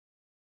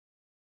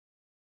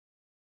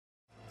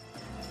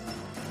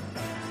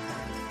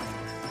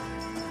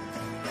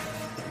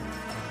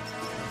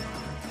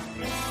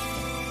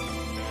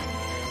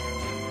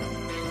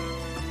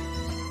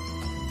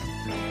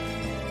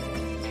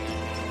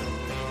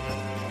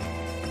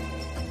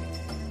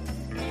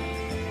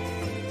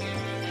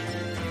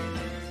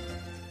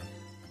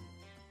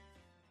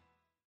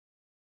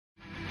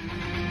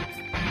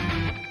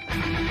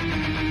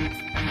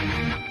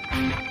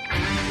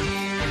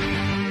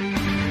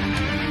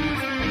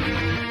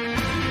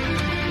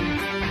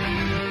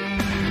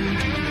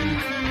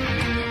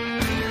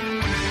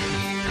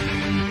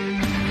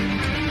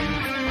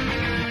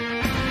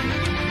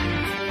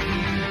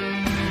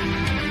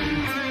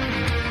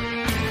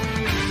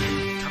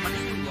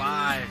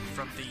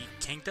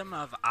Kingdom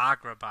of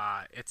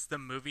Agrabah. It's the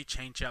Movie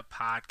Change Up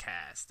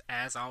podcast.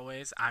 As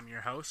always, I'm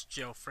your host,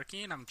 Joe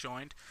Fricky, and I'm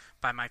joined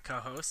by my co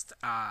host,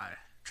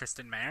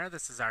 Tristan Mayer.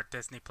 This is our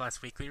Disney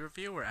Plus weekly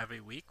review, where every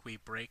week we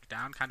break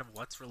down kind of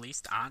what's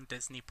released on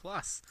Disney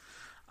Plus.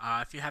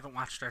 If you haven't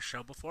watched our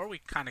show before, we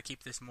kind of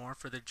keep this more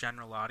for the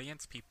general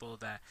audience, people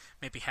that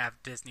maybe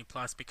have Disney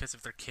Plus because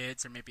of their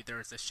kids, or maybe there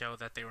was a show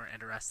that they were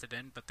interested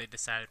in, but they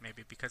decided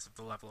maybe because of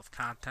the level of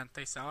content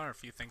they saw or a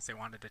few things they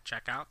wanted to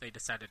check out, they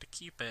decided to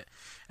keep it.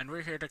 And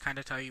we're here to kind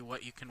of tell you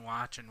what you can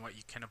watch and what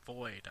you can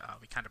avoid.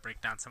 We kind of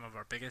break down some of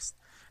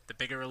the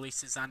bigger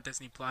releases on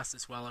Disney Plus,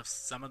 as well as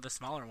some of the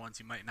smaller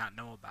ones you might not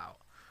know about.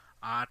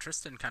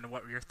 Tristan, kind of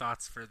what were your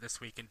thoughts for this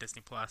week in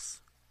Disney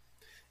Plus?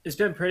 It's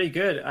been pretty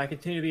good. I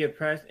continue to be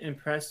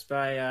impressed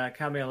by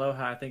Kami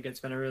Aloha. I think it's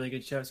been a really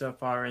good show so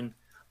far. And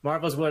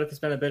Marvel's What If has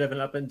been a bit of an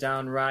up and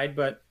down ride,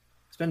 but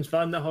it's been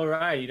fun the whole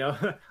ride.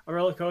 A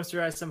roller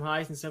coaster has some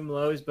highs and some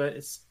lows, but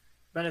it's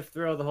been a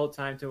thrill the whole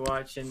time to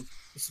watch. And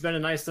it's been a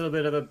nice little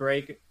bit of a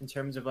break in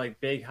terms of like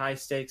big high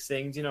stakes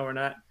things. We're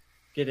not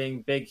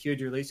getting big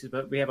huge releases,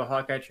 but we have a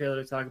Hawkeye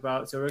trailer to talk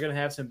about, so we're gonna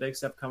have some big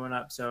stuff coming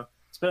up. So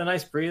it's been a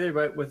nice breather,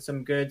 but with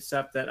some good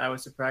stuff that I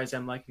was surprised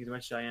I'm liking as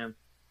much as I am.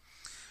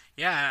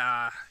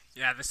 Yeah,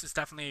 this is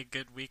definitely a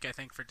good week, I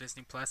think, for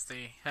Disney Plus.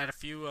 They had a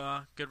few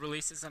good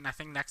releases, and I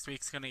think next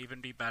week's going to even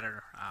be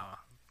better.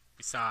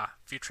 We saw a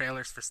few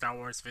trailers for Star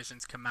Wars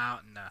Visions come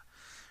out, and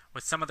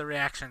with some of the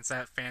reactions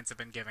that fans have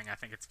been giving, I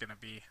think it's going to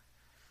be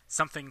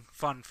something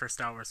fun for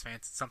Star Wars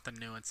fans, something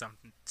new and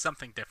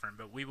something different.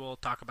 But we will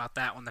talk about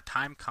that when the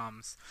time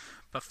comes.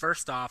 But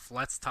first off,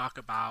 let's talk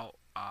about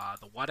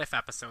the What If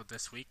episode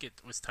this week.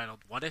 It was titled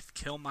 "What If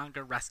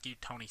Killmonger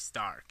Rescued Tony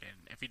Stark?"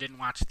 And if you didn't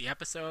watch the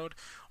episode,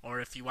 or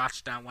if you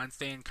watched it on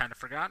Wednesday and kind of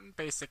forgotten,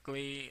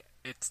 basically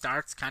it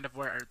starts kind of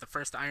where the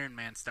first Iron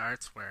Man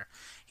starts, where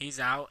he's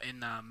out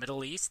in the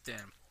Middle East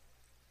and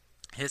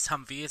his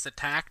Humvee is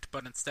attacked,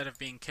 but instead of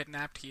being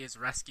kidnapped, he is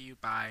rescued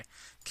by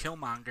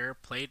Killmonger,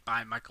 played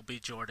by Michael B.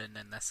 Jordan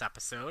in this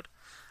episode.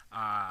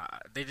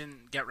 They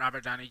didn't get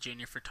Robert Downey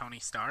Jr. for Tony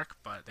Stark,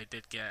 but they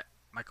did get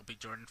Michael B.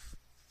 Jordan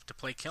to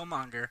play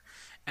Killmonger,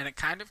 and it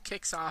kind of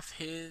kicks off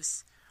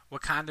his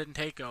Wakandan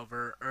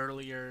takeover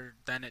earlier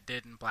than it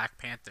did in Black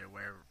Panther,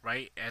 where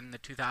right in the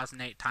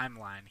 2008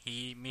 timeline,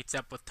 he meets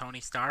up with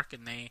Tony Stark,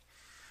 and they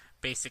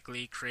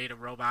basically create a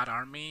robot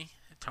army.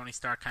 Tony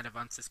Stark kind of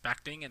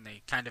unsuspecting, and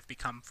they kind of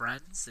become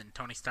friends, and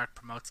Tony Stark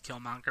promotes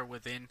Killmonger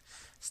within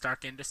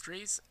Stark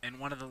Industries. And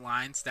one of the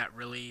lines that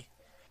really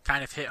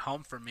kind of hit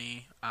home for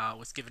me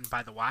was given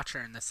by the Watcher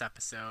in this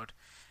episode,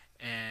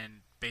 and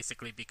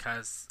basically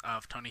because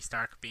of Tony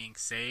Stark being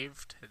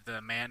saved,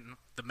 the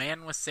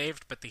man was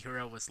saved, but the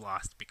hero was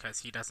lost,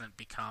 because he doesn't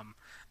become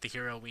the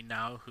hero we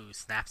know who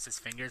snaps his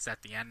fingers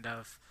at the end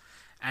of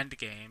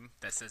Endgame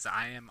that says,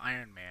 "I am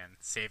Iron Man,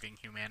 saving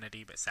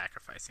humanity but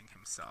sacrificing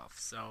himself."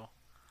 So,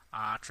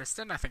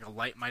 Tristan, I think a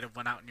light might have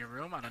went out in your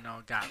room. I don't know,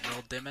 it got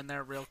real dim in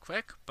there real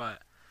quick,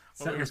 but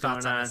what were your Something's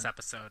thoughts going on on. this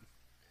episode?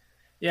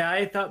 Yeah,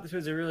 I thought this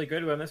was a really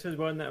good one. This was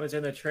one that was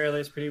in the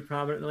trailers pretty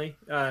prominently.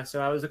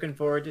 So I was looking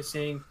forward to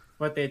seeing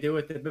what they do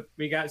with it. But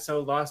we got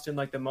so lost in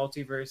like the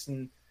multiverse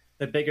and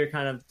the bigger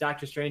kind of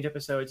Doctor Strange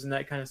episodes and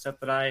that kind of stuff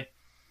that I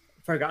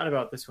forgot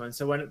about this one.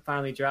 So when it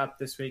finally dropped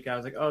this week, I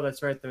was like, oh,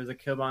 that's right. There was a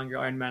Killmonger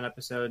Iron Man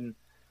episode. And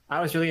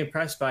I was really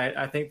impressed by it.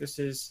 I think this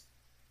is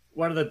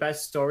one of the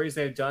best stories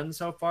they've done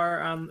so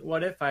far on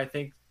What If. I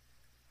think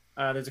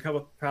there's a couple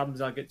of problems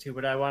I'll get to,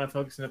 but I want to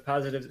focus on the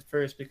positives at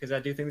first because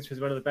I do think this was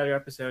one of the better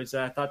episodes.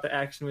 I thought the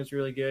action was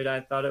really good. I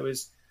thought it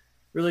was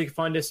really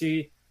fun to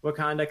see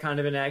Wakanda kind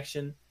of in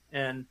action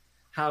and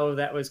how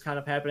that was kind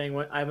of happening.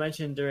 What I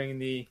mentioned during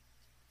the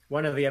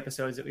one of the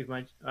episodes that we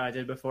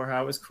did before,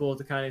 how it was cool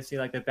to kind of see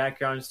like the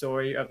background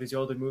story of these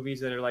older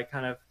movies that are like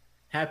kind of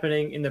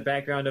happening in the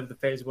background of the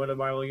Phase One of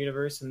Marvel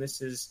Universe, and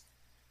this is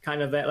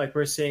kind of that. Like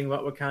we're seeing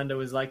what Wakanda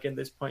was like at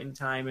this point in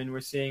time, and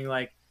we're seeing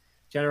like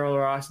General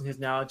Ross and his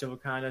knowledge of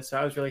Wakanda. So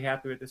I was really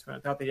happy with this one. I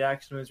thought the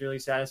action was really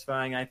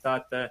satisfying. I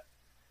thought the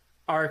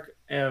arc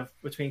of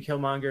between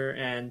Killmonger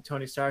and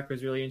Tony Stark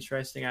was really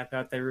interesting. I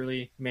thought they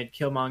really made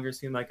Killmonger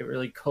seem like a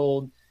really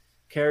cold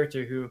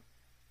character who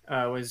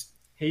was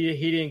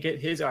he didn't get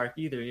his arc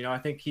either. I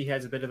think he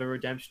has a bit of a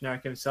redemption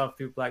arc himself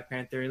through Black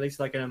Panther, at least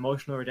like an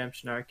emotional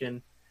redemption arc,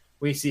 and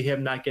we see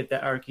him not get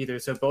that arc either.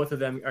 So both of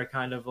them are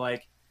kind of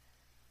like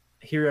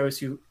heroes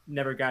who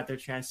never got their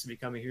chance to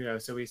become a hero.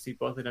 So we see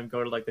both of them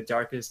go to like the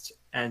darkest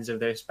ends of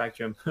their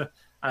spectrum.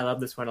 I love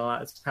this one a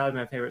lot. It's probably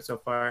my favorite so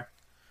far.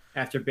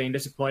 After being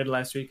disappointed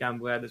last week, I'm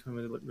glad this one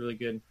was really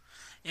good.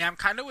 Yeah, I'm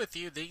kind of with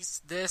you.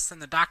 This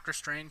and the Doctor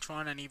Strange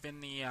one, and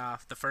even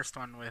the first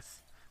one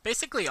with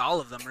basically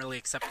all of them, really,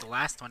 except the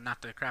last one.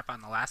 Not to crap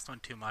on the last one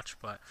too much,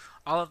 but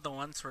all of the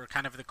ones where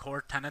kind of the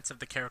core tenets of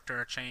the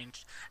character are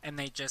changed, and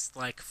they just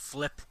like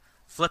flip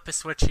a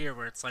switch here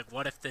where it's like,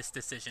 what if this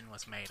decision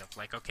was made of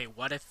like, okay,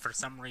 what if for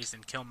some reason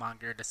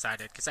Killmonger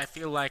decided, because I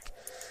feel like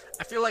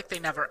they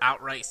never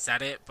outright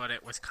said it, but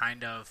it was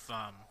kind of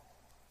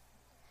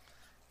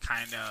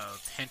kind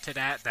of hinted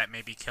at that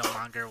maybe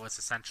Killmonger was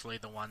essentially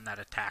the one that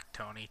attacked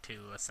Tony to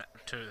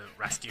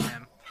rescue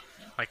him.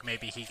 Like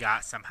maybe he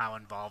got somehow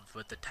involved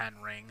with the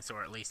Ten Rings,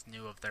 or at least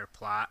knew of their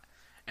plot.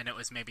 And it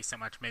was maybe so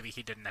much, maybe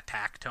he didn't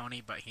attack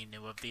Tony, but he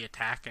knew of the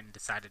attack and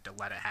decided to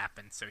let it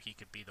happen so he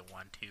could be the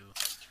one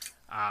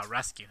to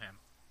rescue him.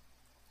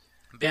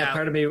 But yeah,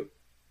 part of me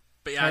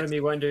but part of me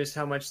wonders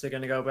how much they're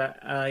going to go back.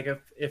 Like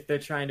if they're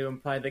trying to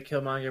imply that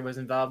Killmonger was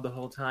involved the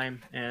whole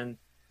time, and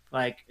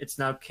like it's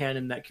now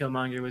canon that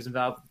Killmonger was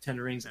involved with the Ten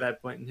Rings at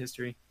that point in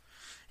history.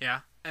 Yeah,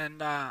 and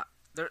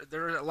there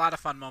are a lot of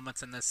fun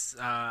moments in this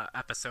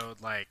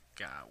episode, like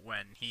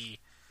when he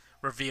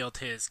revealed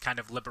his kind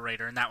of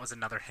Liberator, and that was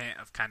another hint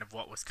of kind of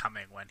what was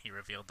coming when he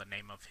revealed the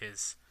name of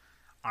his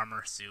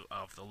armor suit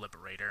of the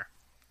Liberator.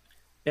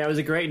 Yeah, it was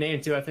a great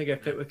name too. I think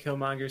it fit with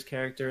Killmonger's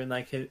character and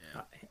like his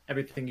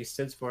everything he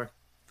stood for.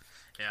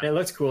 Yeah, and it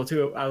looks cool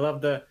too. I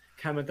love the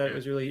comment that it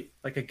was really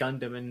like a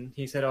Gundam, and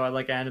he said, "Oh, I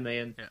like anime,"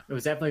 and it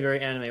was definitely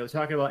very anime. We're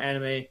talking about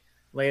anime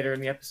later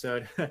in the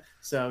episode,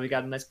 so we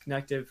got a nice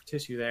connective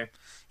tissue there.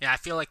 Yeah, I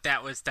feel like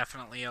that was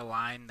definitely a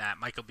line that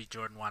Michael B.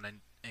 Jordan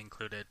wanted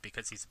included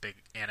because he's a big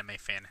anime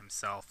fan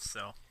himself.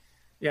 So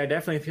yeah, I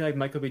definitely feel like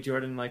Michael B.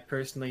 Jordan like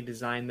personally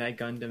designed that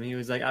Gundam. He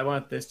was like, I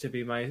want this to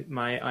be my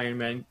Iron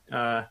Man,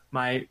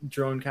 my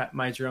drones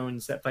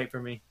that fight for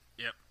me.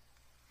 Yep.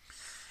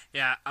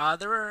 Yeah,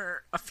 there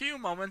were a few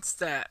moments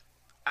that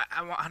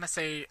I want to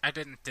say I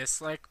didn't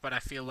dislike, but I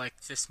feel like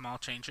just small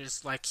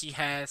changes. Like he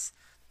has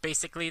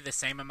basically the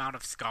same amount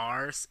of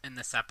scars in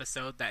this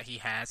episode that he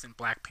has in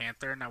Black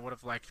Panther, and I would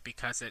have liked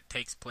because it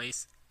takes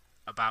place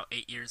about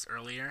 8 years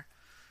earlier.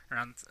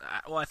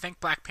 I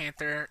think Black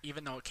Panther,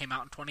 even though it came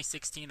out in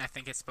 2016, I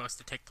think it's supposed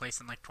to take place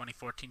in like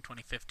 2014,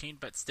 2015,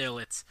 but still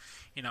it's,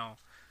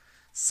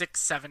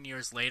 6-7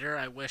 years later.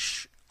 I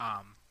wish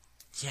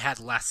he had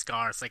less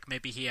scars. Like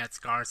maybe he had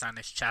scars on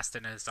his chest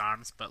and his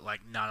arms, but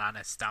like not on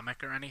his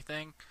stomach or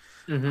anything.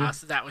 Mm-hmm.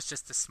 So that was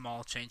just a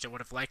small change I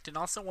would have liked. And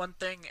also one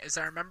thing is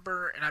I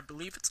remember, and I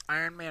believe it's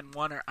Iron Man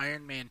 1 or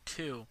Iron Man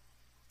 2,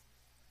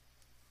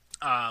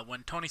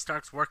 when Tony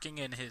Stark's working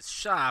in his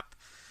shop,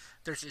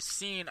 there's a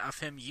scene of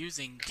him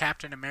using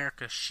Captain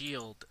America's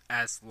shield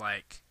as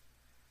like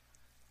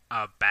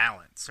a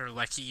balance, or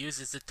like he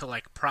uses it to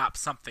like prop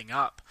something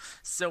up.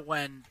 So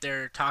when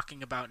they're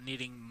talking about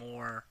needing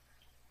more,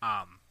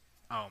 oh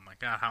my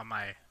god, how am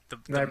I the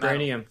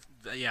vibranium?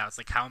 Metal, yeah, it's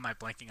like how am I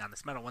blanking on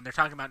this metal? When they're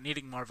talking about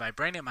needing more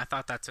vibranium, I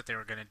thought that's what they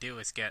were gonna do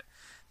is get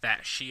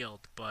that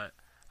shield, but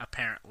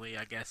apparently,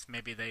 I guess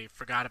maybe they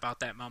forgot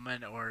about that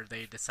moment, or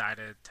they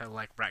decided to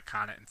like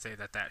retcon it and say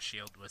that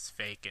shield was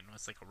fake and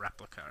was like a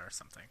replica or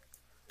something.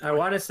 I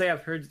want to say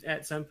I've heard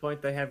at some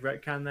point they have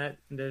retconned that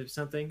into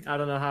something. I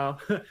don't know how,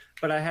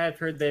 but I had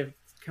heard they've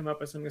come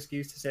up with some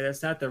excuse to say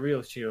that's not the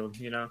real shield.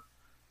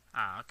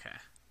 Ah, okay.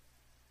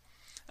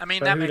 I mean,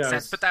 But that who makes knows?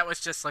 sense, but that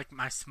was just like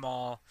my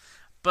small.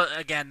 But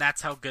again,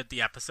 that's how good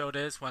the episode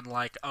is. When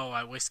like, oh,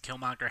 I wish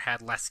Killmonger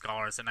had less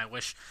scars, and I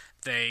wish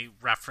they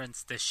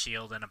referenced this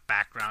shield in a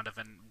background of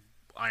an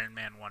Iron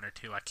Man 1 or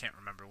 2. I can't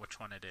remember which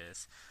one it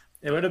is.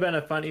 It would have been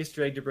a fun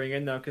Easter egg to bring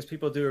in though, because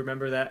people do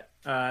remember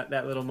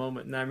that little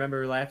moment, and I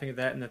remember laughing at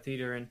that in the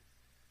theater. And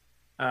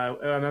I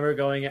remember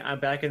going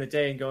back in the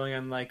day and going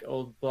on like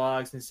old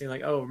blogs and seeing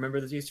like, oh,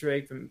 remember this Easter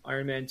egg from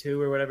Iron Man 2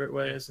 or whatever it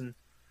was, and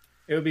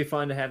it would be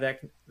fun to have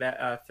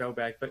that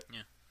throwback. But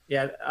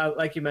yeah,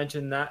 like you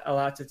mentioned, not a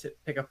lot to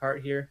pick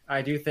apart here.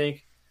 I do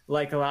think,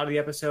 like a lot of the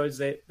episodes,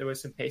 there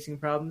was some pacing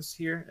problems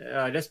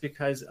here, just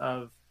because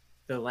of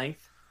the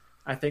length.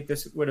 I think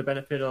this would have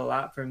benefited a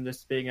lot from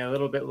this being a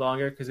little bit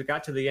longer, because it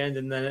got to the end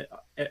and then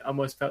it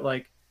almost felt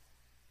like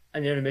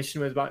an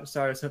intermission was about to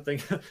start or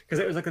something, because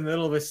it was like in the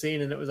middle of a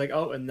scene and it was like,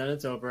 oh, and then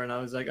it's over, and I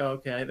was like, oh,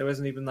 okay. There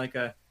wasn't even like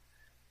I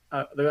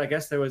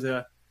guess there was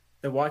the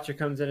watcher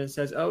comes in and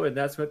says, oh, and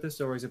that's what the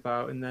story's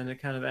about, and then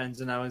it kind of ends,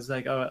 and I was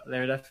like, oh,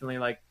 they're definitely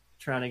like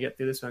trying to get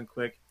through this one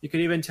quick. You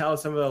could even tell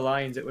some of the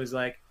lines, it was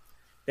like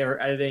they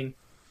were editing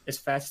as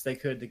fast as they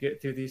could to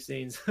get through these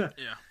scenes.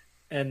 Yeah.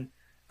 And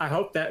I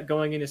hope that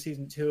going into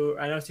season 2,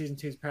 I know season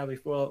 2 is probably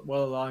well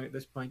along at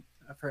this point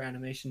for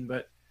animation,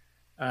 but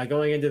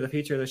going into the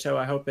future of the show,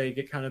 I hope they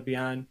get kind of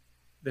beyond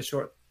the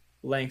short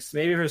lengths.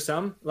 Maybe for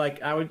some,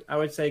 like I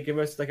would say, give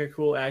us like a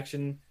cool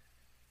action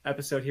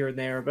episode here and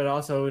there, but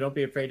also don't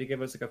be afraid to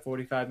give us like a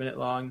 45-minute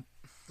long,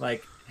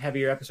 like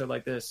heavier episode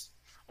like this.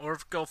 Or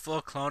go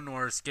full Clone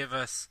Wars, give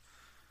us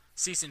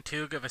season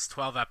 2, give us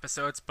 12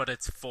 episodes, but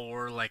it's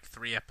 4 like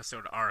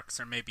 3-episode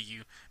arcs, or maybe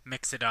you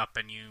mix it up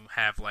and you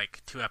have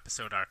like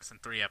 2-episode arcs and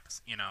 3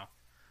 episodes,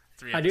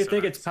 3 I do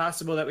think arcs. it's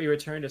possible that we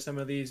return to some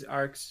of these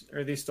arcs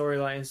or these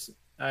storylines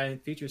in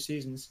future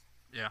seasons.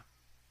 Yeah.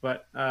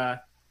 But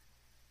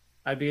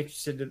I'd be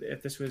interested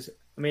if this was.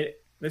 I mean,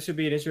 this would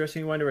be an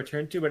interesting one to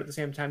return to, but at the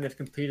same time, they've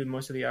completed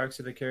most of the arcs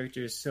of the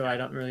characters, so I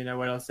don't really know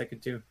what else they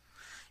could do.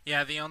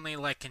 Yeah, the only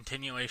like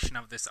continuation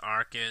of this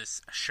arc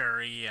is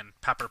Shuri and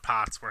Pepper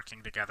Potts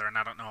working together, and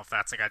I don't know if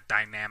that's like a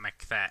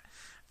dynamic that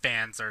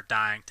fans are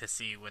dying to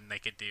see when they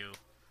could do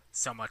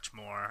so much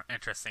more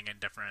interesting and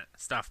different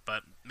stuff.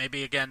 But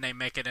maybe again they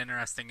make it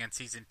interesting in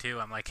season 2.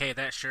 I'm like, hey,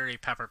 that Shuri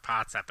Pepper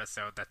Potts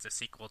episode that's a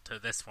sequel to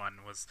this one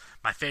was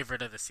my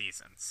favorite of the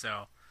season.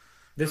 So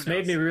who This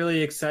made me knows?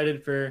 really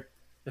excited for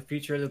the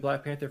future of the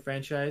Black Panther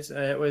franchise.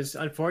 It was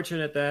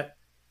unfortunate that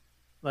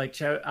like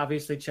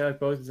obviously Chadwick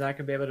Boseman's not going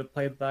to be able to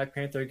play Black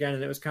Panther again,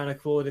 and it was kind of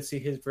cool to see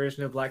his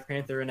version of Black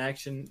Panther in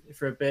action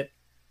for a bit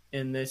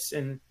in this,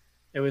 and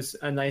it was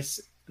a nice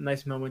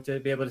moment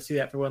to be able to see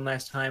that for one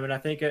last time. And I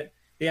think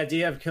the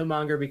idea of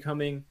Killmonger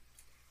becoming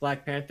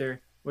Black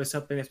Panther was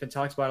something that's been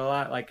talked about a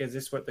lot. Like, is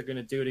this what they're going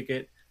to do to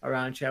get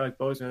around Chadwick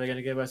Boseman? Are they going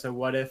to give us a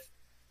what if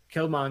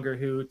Killmonger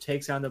who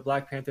takes on the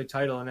Black Panther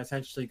title and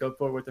essentially go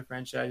forward with the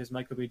franchise as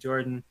Michael B.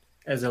 Jordan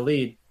as a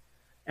lead?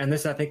 And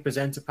this, I think,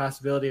 presents a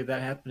possibility of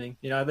that happening.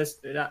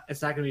 It's not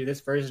going to be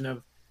this version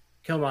of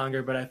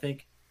Killmonger, but I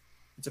think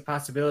it's a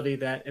possibility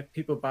that if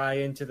people buy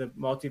into the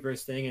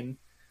multiverse thing and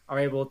are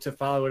able to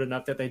follow it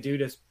enough, that they do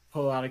just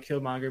pull out a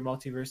Killmonger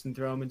multiverse and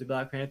throw him into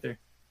Black Panther.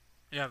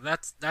 Yeah,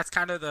 that's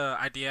kind of the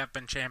idea I've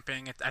been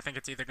championing. I think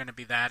it's either going to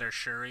be that or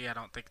Shuri. I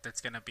don't think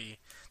that's going to be.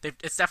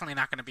 It's definitely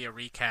not going to be a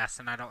recast,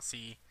 and I don't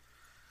see.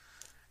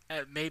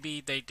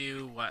 Maybe they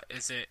do. What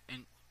is it?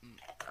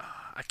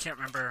 I can't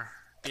remember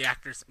the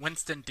actor's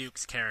Winston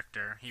Duke's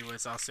character. He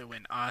was also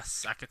in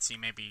Us. I could see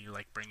maybe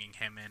like bringing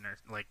him in or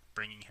like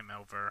bringing him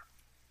over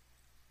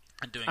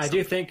and doing. I Something.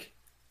 do think.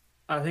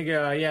 I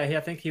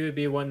think he would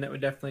be one that would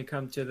definitely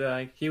come to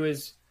the. He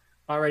was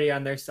already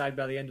on their side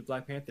by the end of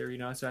Black Panther,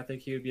 so I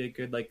think he would be a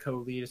good like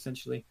co-lead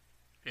essentially.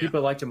 Yeah.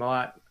 People liked him a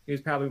lot. He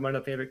was probably one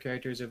of the favorite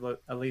characters of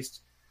at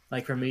least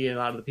like for me and a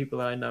lot of the people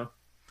that I know.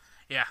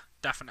 Yeah,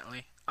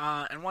 definitely.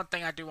 And one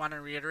thing I do want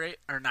to reiterate,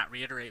 or not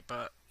reiterate,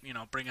 but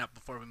bring up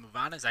before we move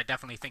on, is I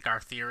definitely think our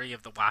theory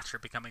of the Watcher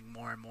becoming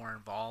more and more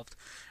involved,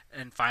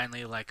 and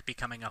finally like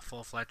becoming a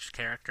full-fledged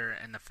character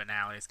in the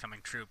finale is coming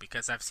true.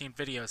 Because I've seen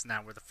videos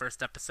now where the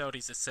first episode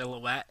he's a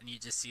silhouette and you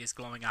just see his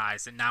glowing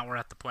eyes, and now we're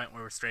at the point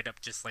where we're straight up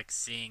just like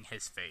seeing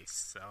his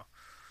face. So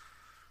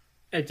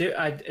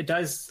It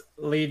does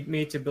lead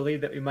me to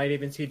believe that we might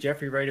even see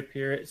Jeffrey Wright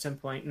appear at some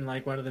point in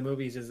like one of the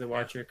movies as the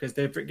Watcher, because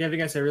they're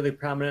giving us a really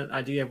prominent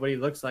idea of what he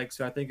looks like.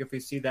 So I think if we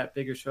see that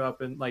figure show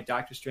up in like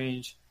Doctor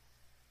Strange,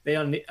 they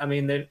don't. I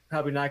mean, they're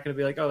probably not going to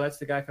be like, "Oh, that's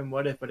the guy from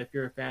What If." But if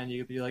you're a fan,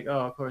 you could be like,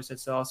 "Oh, of course,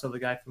 that's also the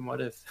guy from What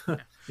If." yeah.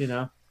 you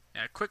know.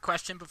 Yeah, quick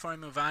question before we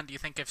move on: do you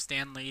think if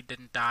Stan Lee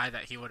didn't die,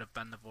 that he would have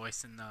been the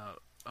voice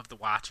of the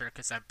Watcher?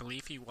 Because I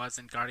believe he was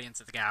in Guardians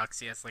of the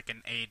Galaxy as like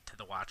an aide to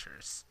the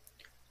Watchers.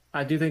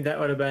 I do think that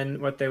would have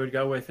been what they would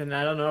go with, and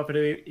I don't know if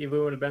it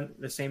even would have been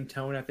the same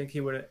tone. I think he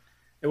would.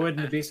 It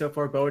wouldn't be so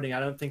foreboding. I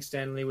don't think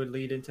Stanley would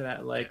lead into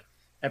that like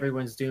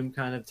everyone's doomed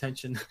kind of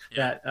tension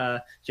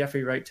that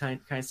Jeffrey Wright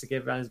kinds to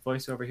give on his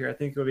voiceover here. I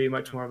think it would be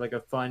much more of like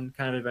a fun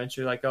kind of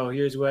adventure. Like, oh,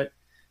 here's what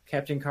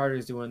Captain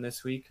Carter's doing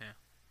this week.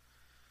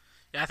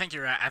 Yeah, I think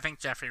you're right. I think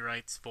Jeffrey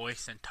Wright's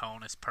voice and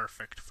tone is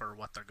perfect for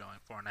what they're going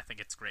for, and I think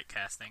it's great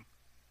casting.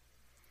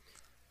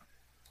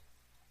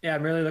 Yeah,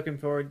 I'm really looking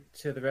forward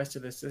to the rest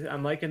of this.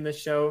 I'm liking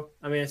this show.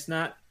 I mean, it's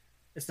not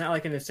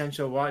like an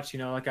essential watch,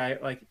 like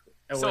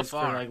it So was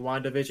far. for like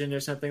WandaVision or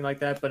something like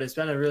that. But it's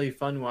been a really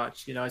fun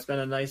watch. It's been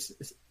a nice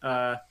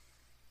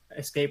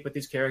escape with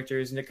these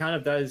characters, and it kind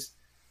of does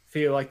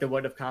feel like the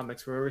What If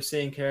comics, where we're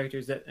seeing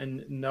characters that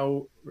in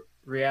no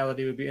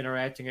reality would be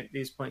interacting at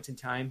these points in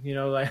time.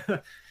 Like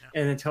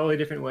in totally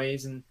different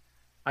ways. And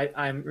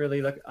I'm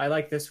really I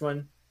like this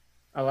one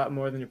a lot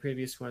more than the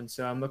previous one.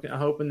 So I'm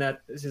hoping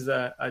that this is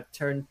a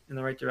turn in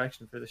the right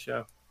direction for the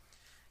show.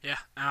 Yeah,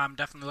 I'm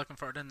definitely looking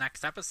forward to the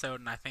next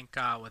episode, and I think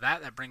with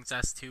that brings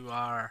us to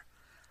our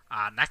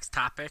next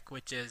topic,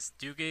 which is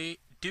Doogie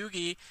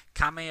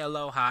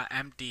Kamealoha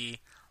MD.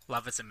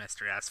 Love is a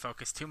Mystery. I was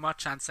focused too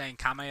much on saying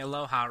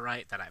Kamealoha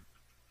right that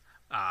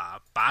I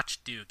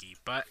botched Doogie,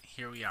 but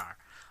here we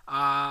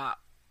are.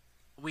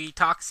 We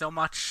talked so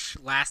much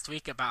last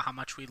week about how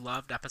much we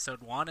loved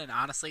episode 1, and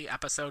honestly,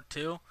 episode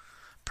 2,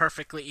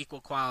 perfectly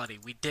equal quality.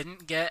 We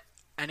didn't get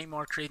any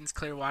more Creedence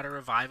Clearwater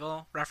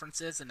Revival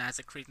references, and as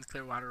a Creedence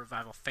Clearwater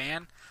Revival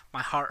fan,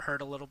 my heart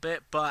hurt a little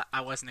bit, but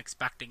I wasn't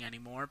expecting any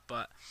more.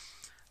 But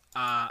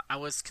I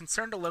was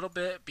concerned a little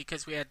bit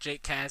because we had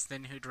Jake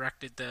Kasdan, who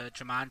directed the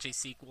Jumanji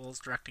sequels,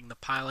 directing the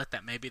pilot,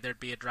 that maybe there'd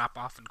be a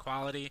drop-off in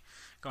quality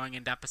going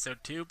into episode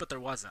 2, but there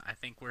wasn't. I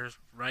think we're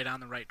right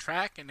on the right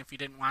track, and if you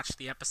didn't watch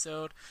the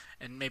episode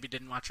and maybe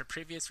didn't watch our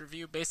previous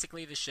review,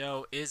 basically the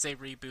show is a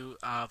reboot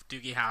of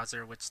Doogie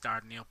Howser, which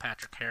starred Neil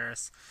Patrick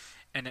Harris,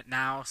 and it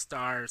now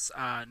stars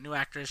a new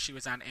actress. She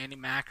was on Andy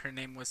Mack. Her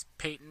name was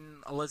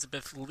Peyton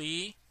Elizabeth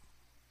Lee,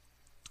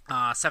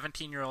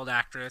 17-year-old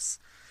actress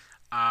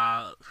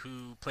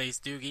who plays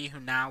Doogie, who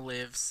now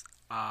lives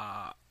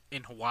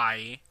in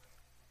Hawaii.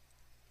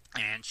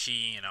 And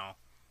she,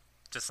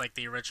 just like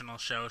the original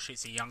show,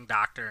 she's a young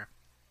doctor.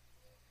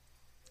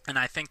 And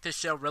I think this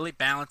show really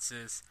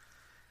balances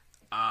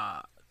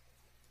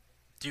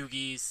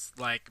Doogie's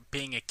like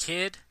being a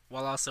kid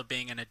while also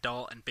being an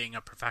adult and being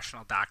a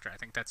professional doctor. I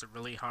think that's a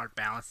really hard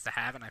balance to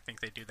have, and I think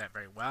they do that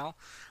very well.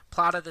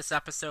 Plot of this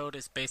episode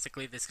is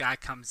basically this guy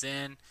comes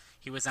in,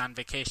 he was on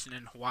vacation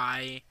in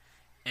Hawaii,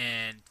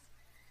 and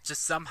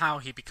just somehow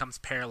he becomes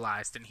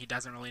paralyzed, and he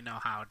doesn't really know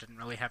how. Didn't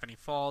really have any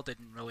fall,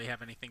 didn't really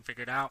have anything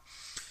figured out.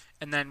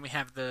 And then we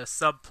have the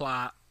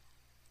subplot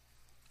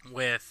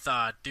with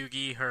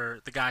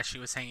Doogie, the guy she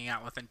was hanging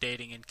out with and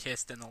dating and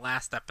kissed in the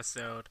last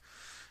episode.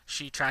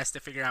 She tries to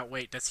figure out,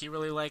 wait, does he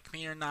really like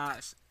me or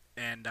not?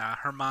 And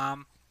her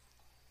mom,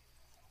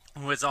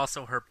 who is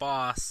also her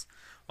boss,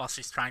 while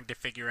she's trying to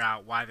figure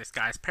out why this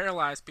guy's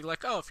paralyzed, be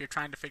like, oh, if you're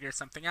trying to figure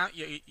something out,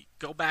 you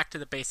go back to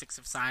the basics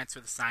of science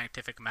or the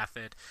scientific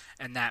method,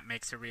 and that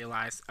makes her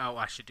realize, oh,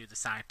 I should do the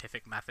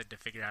scientific method to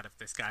figure out if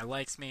this guy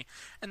likes me.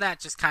 And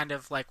that just kind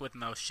of, like with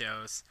most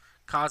shows,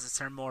 causes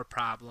her more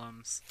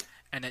problems,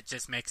 and it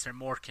just makes her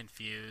more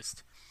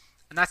confused.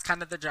 And that's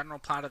kind of the general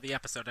plot of the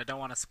episode. I don't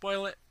want to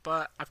spoil it,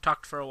 but I've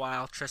talked for a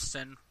while.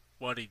 Tristan,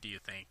 what do you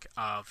think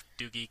of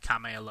Doogie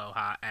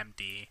Kamealoha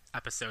MD,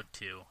 Episode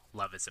 2,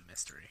 Love is a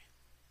Mystery?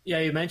 Yeah,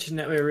 you mentioned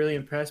that we were really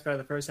impressed by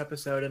the first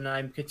episode, and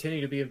I'm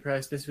continuing to be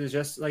impressed. This was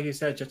just, like you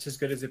said, just as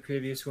good as the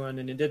previous one,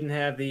 and it didn't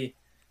have the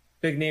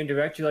big-name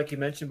director like you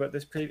mentioned, but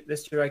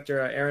this director,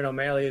 Erin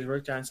O'Malley, has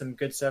worked on some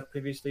good stuff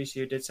previously.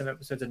 She did some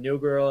episodes of New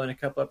Girl and a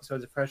couple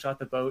episodes of Fresh Off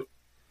the Boat,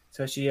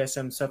 so she has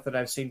some stuff that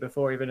I've seen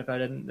before, even if I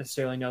didn't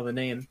necessarily know the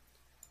name.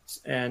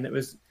 And it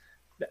was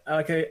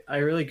like a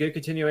really good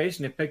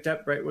continuation. It picked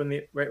up right where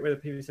the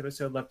previous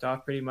episode left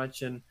off, pretty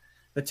much, and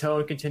the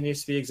tone continues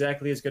to be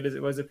exactly as good as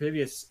it was the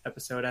previous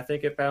episode. I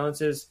think it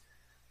balances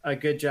a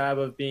good job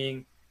of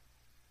being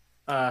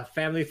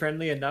family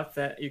friendly enough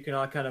that you can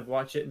all kind of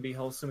watch it and be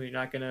wholesome. You're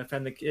not going to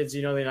offend the kids.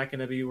 You know, they're not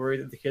going to be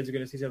worried that the kids are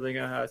going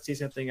to see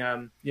something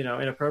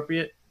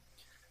inappropriate.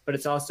 But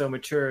it's also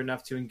mature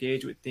enough to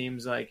engage with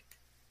themes like,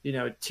 you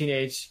know,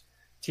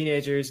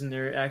 teenagers and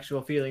their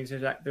actual feelings,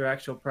 their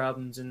actual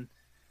problems, and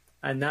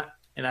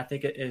I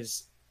think it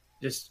is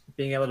just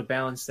being able to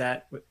balance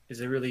that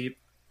is a really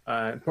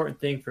important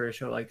thing for a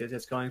show like this.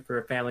 It's going for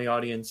a family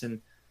audience,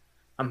 and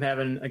I'm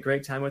having a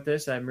great time with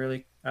this. I'm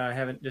really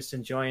just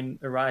enjoying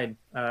the ride.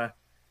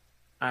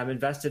 I'm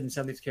invested in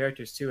some of these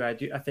characters too. I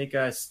think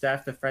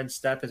Steph, the friend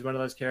Steph, is one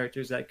of those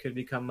characters that could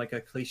become like a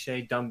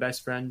cliche dumb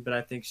best friend, but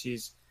I think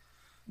she's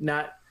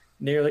not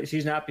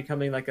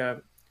becoming like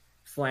a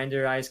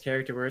flanderized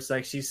character where it's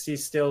like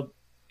she's still,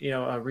 you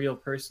know, a real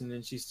person,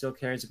 and she still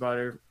cares about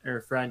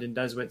her friend and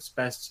does what's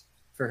best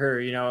for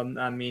her. You know,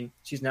 I mean,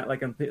 she's not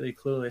like completely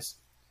clueless.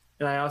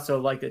 And I also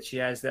like that she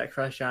has that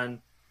crush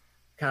on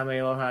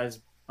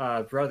Kamealoha's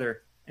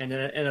brother. And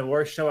in a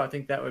war show, I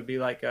think that would be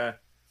like a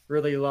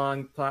really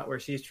long plot where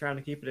she's trying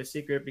to keep it a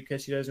secret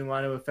because she doesn't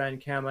want to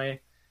offend Kame.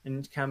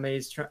 And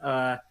Kame's,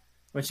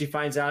 when she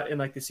finds out in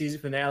like the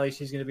season finale,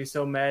 she's going to be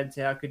so mad and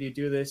say, how could you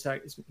do this?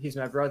 He's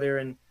my brother.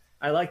 And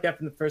I like that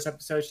from the first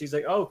episode. She's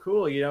like, oh,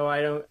 cool. You know,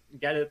 I don't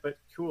get it, but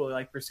cool.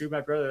 Like, pursue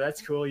my brother.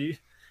 That's cool. If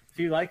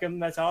you like him,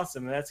 that's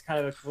awesome. And that's kind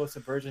of a cool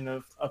subversion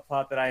of a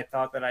plot that I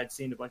thought that I'd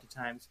seen a bunch of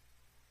times.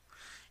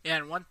 Yeah,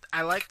 and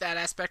I like that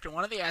aspect, and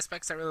one of the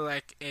aspects I really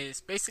like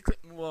is basically,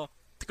 well,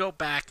 to go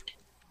back,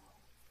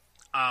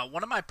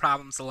 one of my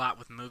problems a lot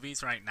with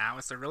movies right now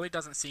is there really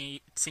doesn't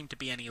seem to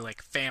be any,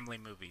 like, family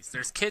movies.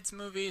 There's kids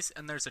movies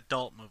and there's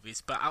adult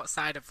movies, but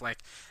outside of, like,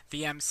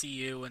 the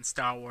MCU and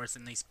Star Wars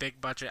and these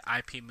big-budget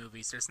IP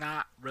movies, there's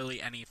not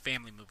really any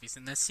family movies,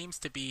 and this seems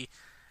to be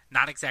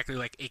not exactly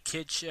like a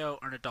kid show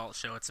or an adult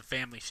show. It's a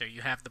family show.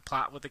 You have the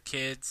plot with the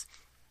kids.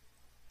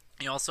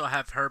 You also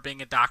have her being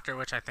a doctor,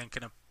 which I think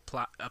can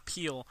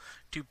appeal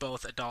to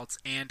both adults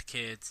and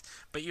kids,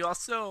 but you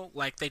also,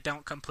 like, they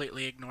don't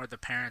completely ignore the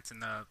parents,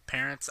 and the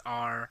parents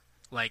are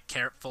like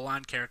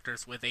full-on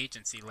characters with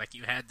agency. Like,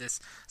 you had this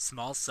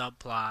small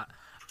subplot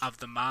of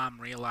the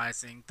mom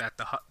realizing that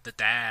the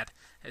dad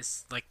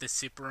is like this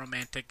super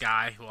romantic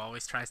guy who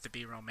always tries to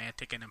be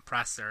romantic and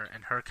impress her,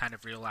 and her kind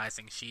of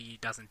realizing she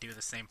doesn't do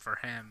the same for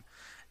him,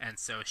 and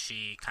so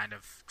she kind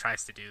of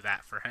tries to do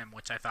that for him,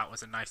 which I thought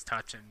was a nice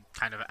touch and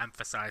kind of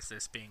emphasized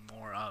this being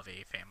more of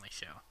a family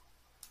show.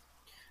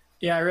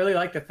 Yeah, I really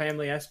like the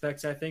family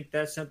aspects. I think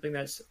that's something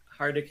that's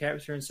hard to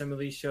capture in some of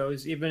these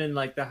shows, even in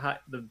like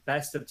the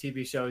best of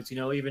TV shows. You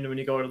know, even when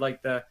you go to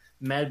like the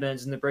Mad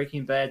Men's and the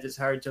Breaking Bads, it's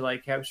hard to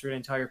like capture an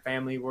entire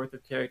family worth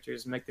of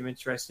characters and make them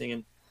interesting.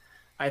 And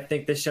I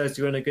think this show's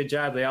doing a good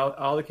job.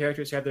 All the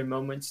characters have their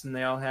moments, and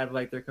they all have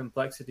like their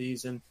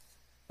complexities. And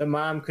the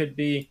mom could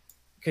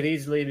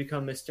easily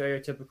become the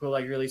stereotypical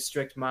like really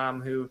strict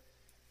mom who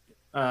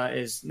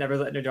is never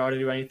letting her daughter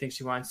do anything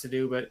she wants to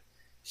do, but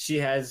she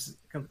has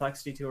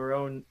complexity to her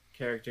own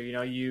character. You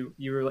know, you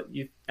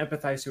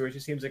empathize to her. She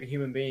seems like a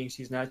human being.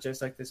 She's not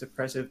just like this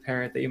oppressive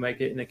parent that you might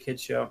get in a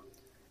kid's show.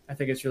 I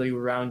think it's really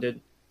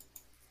rounded.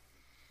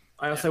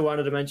 I also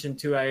wanted to mention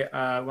too,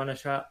 I want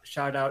to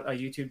shout out a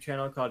YouTube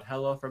channel called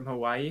Hello from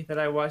Hawaii that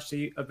I watched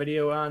a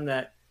video on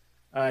that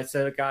it's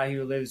a guy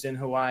who lives in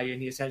Hawaii,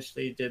 and he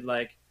essentially did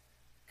like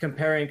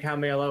comparing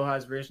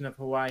Kamealoha's version of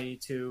Hawaii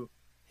to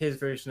his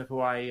version of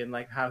Hawaii and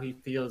like how he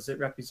feels it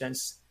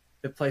represents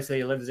the place that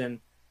he lives in.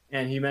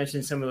 And he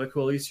mentioned some of the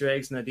cool Easter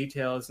eggs and the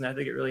details, and I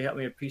think it really helped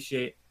me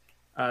appreciate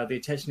the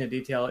attention to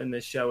detail in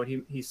this show.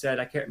 And he said,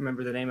 I can't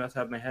remember the name off the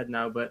top of my head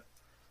now, but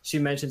she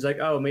mentions like,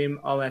 oh, me and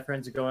all my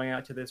friends are going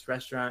out to this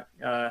restaurant.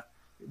 It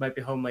might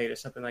be Home Late or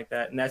something like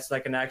that. And that's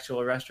like an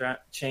actual restaurant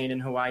chain in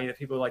Hawaii that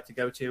people like to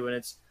go to, and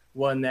it's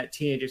one that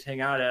teenagers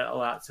hang out at a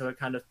lot. So it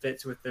kind of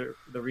fits with the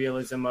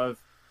realism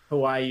of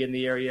Hawaii in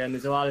the area. And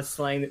there's a lot of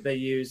slang that they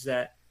use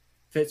that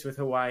fits with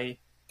Hawaii.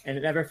 And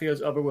it never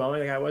feels overwhelming.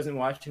 Like I wasn't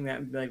watching that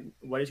and be like,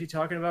 what is he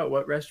talking about?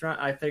 What restaurant?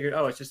 I figured,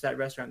 oh, it's just that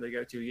restaurant they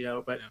go to, you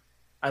know. But yeah.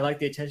 I like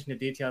the attention to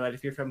detail that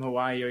if you're from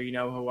Hawaii or you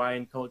know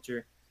Hawaiian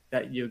culture,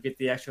 that you get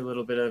the extra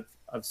little bit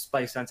of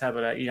spice on top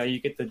of that. You know, you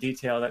get the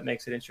detail that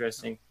makes it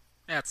interesting.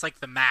 Yeah, it's like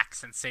the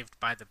Max and Saved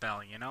by the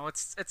Bell. You know,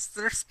 it's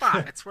their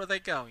spot. It's where they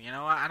go. You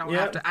know, I don't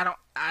have to.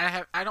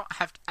 I don't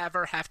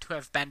ever have to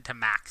have been to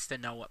Max to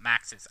know what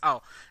Max is.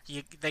 Oh,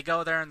 they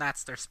go there and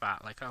that's their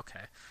spot. Like,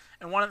 okay.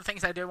 And one of the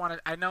things I did want to,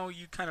 I know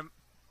you kind of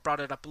brought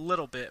it up a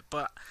little bit,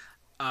 but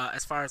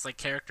as far as like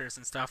characters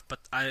and stuff, but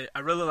I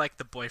really like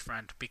the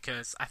boyfriend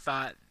because I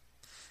thought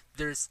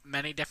there's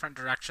many different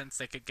directions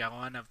they could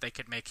go in. If they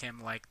could make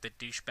him like the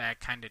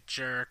douchebag kind of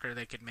jerk, or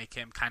they could make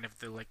him kind of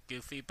the like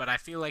goofy. But I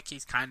feel like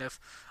he's kind of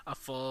a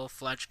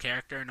full-fledged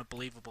character and a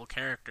believable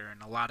character,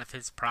 and a lot of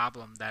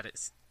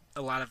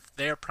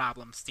their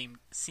problems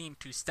seem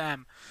to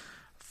stem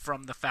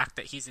from the fact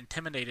that he's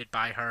intimidated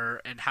by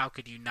her, and how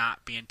could you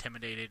not be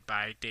intimidated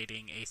by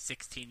dating a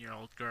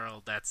 16-year-old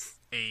girl that's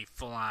a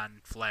full-on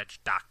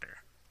fledged doctor?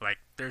 Like,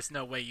 there's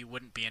no way you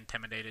wouldn't be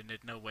intimidated, and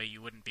no way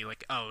you wouldn't be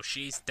like, oh,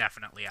 she's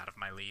definitely out of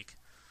my league.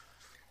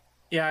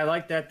 Yeah, I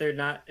like that they're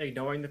not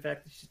ignoring the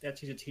fact that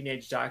she's a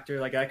teenage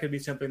doctor. Like, that could be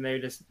something they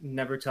just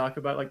never talk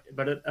about, like,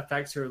 but it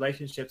affects her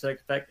relationships.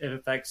 Like, it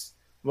affects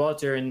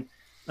Walter, and,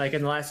 like,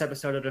 in the last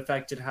episode, it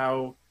affected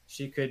how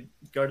she could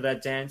go to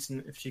that dance,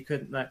 and if she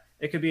couldn't,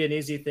 it could be an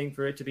easy thing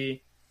for it to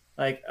be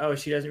like, oh,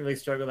 she doesn't really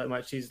struggle that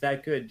much. She's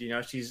that good, you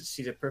know.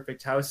 She's a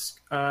perfect house.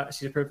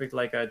 She's a perfect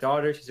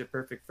daughter. She's a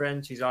perfect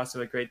friend. She's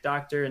also a great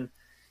doctor, and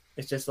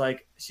it's just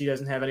like she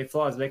doesn't have any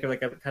flaws. Make her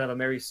like a kind of a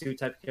Mary Sue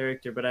type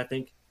character, but I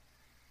think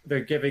they're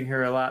giving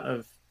her a lot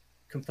of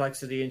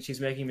complexity, and she's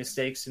making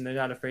mistakes, and they're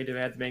not afraid to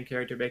have the main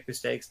character make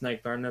mistakes and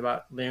like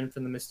learn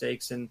from the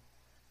mistakes, and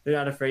they're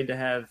not afraid to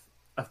have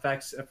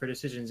effects of her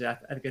decisions. I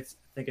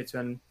think it's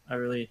been a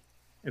really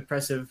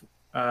impressive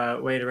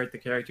way to write the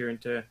character and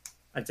to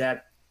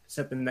adapt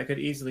something that could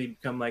easily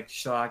become like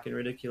shock and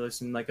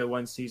ridiculous and like a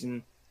one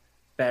season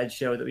bad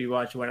show that we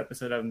watch one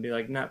episode of and be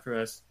like, not for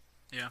us.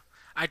 Yeah,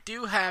 I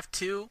do have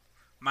two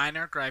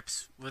minor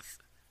gripes with.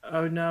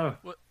 Oh no!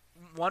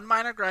 One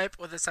minor gripe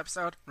with this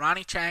episode: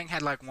 Ronnie Chang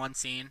had like one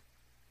scene.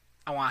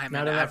 I want him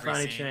in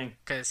every scene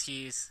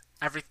because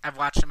I've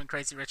watched him in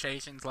Crazy Rich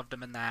Asians, loved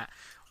him in that.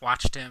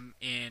 Watched him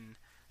in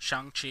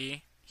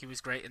Shang-Chi. He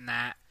was great in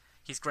that.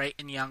 He's great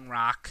in Young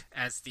Rock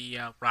as the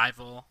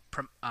rival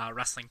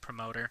wrestling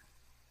promoter.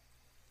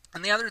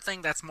 And the other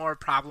thing that's more a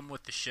problem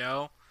with the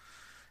show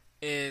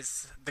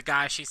is the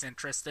guy she's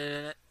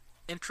interested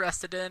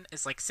in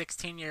is like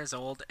 16 years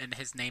old, and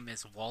his name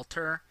is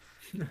Walter.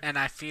 And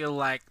I feel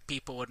like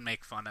people would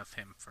make fun of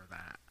him for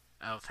that,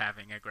 of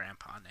having a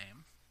grandpa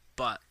name.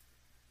 But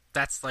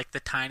that's like the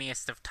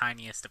tiniest of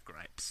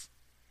gripes.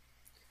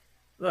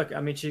 Look,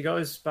 I mean, she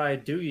goes by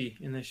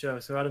Doogie in the show,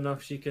 so I don't know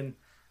if she can.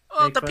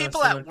 Well, the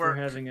people at work,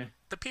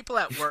 the people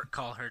at work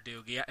call her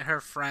Doogie. Her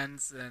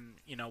friends and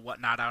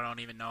whatnot, I don't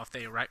even know if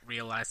they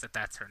realize that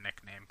that's her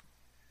nickname.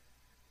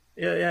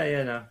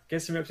 Yeah, no.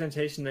 Get some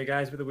representation. The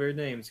guys with the weird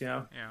names,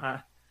 Yeah.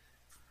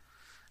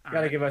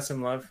 Gotta give us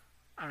some love.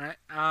 All right.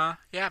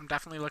 Yeah, I'm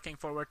definitely looking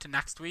forward to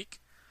next week.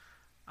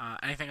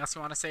 Anything else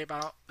you want to say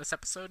about this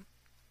episode?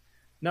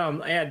 No, I'm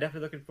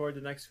definitely looking forward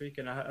to next week,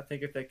 and I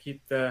think if they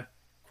keep the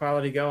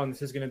quality going,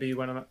 this is going to be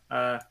one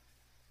of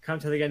come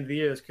to the end of the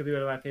year. This could be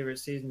one of my favorite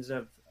seasons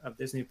of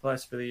Disney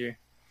Plus for the year.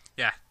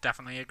 Yeah,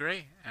 definitely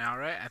agree. All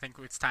right, I think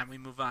it's time we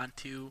move on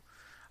to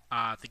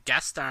the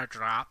guest star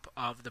drop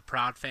of the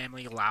Proud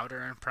Family, Louder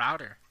and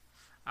Prouder.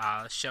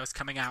 The show's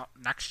coming out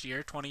next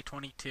year,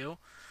 2022.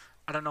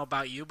 I don't know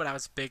about you, but I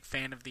was a big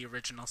fan of the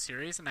original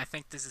series, and I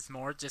think this is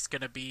more just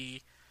going to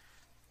be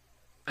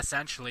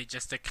essentially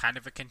just a kind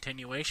of a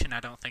continuation.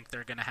 I don't think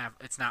they're going to have...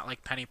 It's not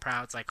like Penny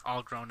Proud's like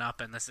all grown up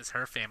and this is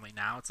her family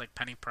now. It's like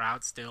Penny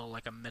Proud's still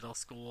like a middle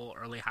school,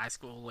 early high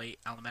school, late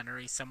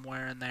elementary,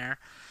 somewhere in there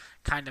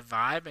kind of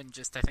vibe, and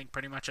just I think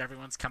pretty much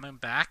everyone's coming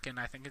back, and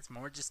I think it's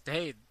more just,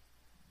 hey,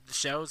 the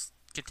show's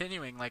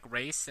continuing, like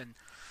race, and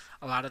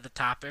a lot of the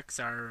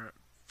topics are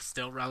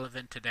still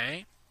relevant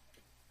today.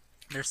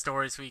 There's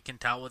stories we can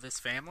tell with this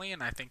family,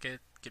 and I think it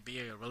could be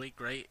a really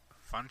great,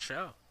 fun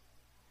show.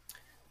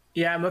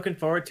 Yeah, I'm looking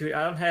forward to it.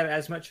 I don't have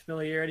as much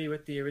familiarity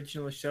with the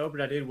original show,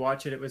 but I did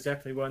watch it. It was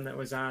definitely one that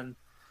was on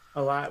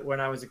a lot when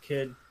I was a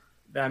kid.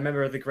 I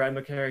remember the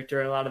grandma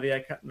character and a lot of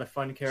the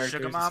fun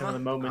characters and some of the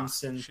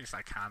moments. And she's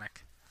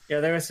iconic.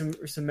 Yeah, there were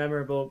some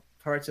memorable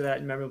parts of that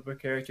and memorable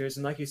characters.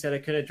 And like you said,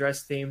 it could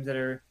address themes that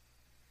are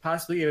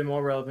possibly even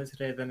more relevant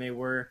today than they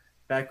were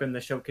back when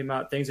the show came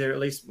out. Things are at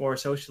least more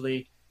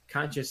socially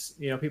conscious.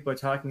 You know, people are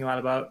talking a lot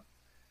about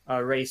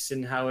race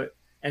and how it,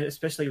 and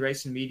especially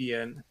race in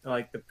media and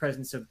like the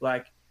presence of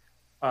black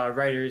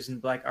writers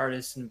and black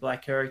artists and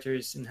black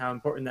characters and how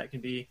important that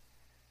can be.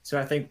 So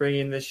I think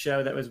bringing this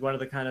show that was one of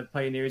the kind of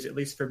pioneers, at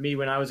least for me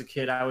when I was a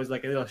kid, I was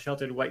like a little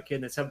sheltered white kid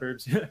in the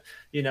suburbs,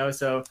 you know.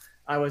 So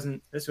I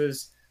wasn't. This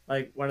was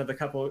like one of the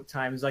couple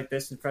times like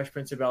this in Fresh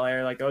Prince of Bel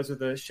Air. Like those were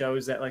the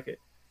shows that like it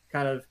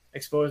kind of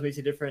exposed me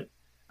to different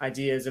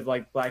ideas of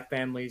like black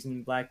families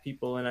and black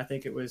people, and I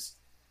think it was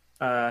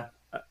uh,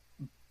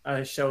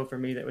 a show for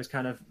me that was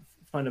kind of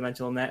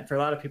fundamental in that for a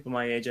lot of people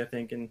my age, I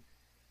think. And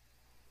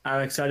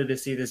I'm excited to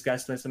see this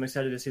guest list. I'm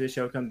excited to see the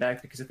show come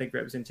back because I think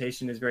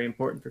representation is very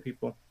important for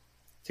people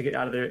to get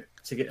out of their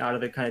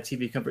kind of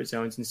TV comfort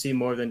zones and see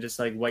more than just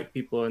like white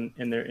people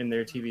in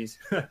their TVs.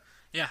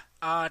 Yeah,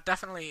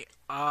 definitely.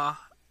 Yeah,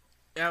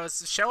 it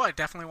was a show I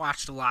definitely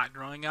watched a lot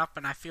growing up,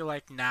 and I feel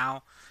like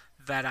now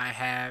that I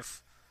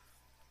have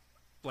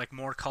like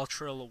more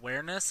cultural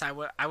awareness, I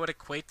would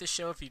equate the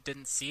show, if you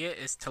didn't see it,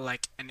 is to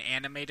like an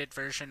animated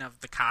version of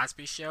the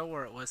Cosby Show,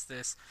 where it was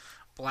this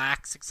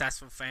black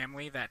successful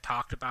family that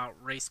talked about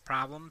race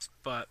problems,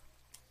 but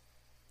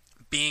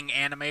being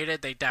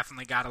animated, they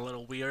definitely got a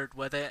little weird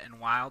with it and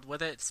wild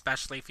with it,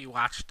 especially if you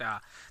watched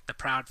the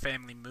Proud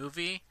Family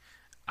movie,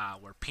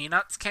 where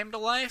Peanuts came to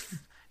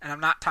life. And I'm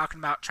not talking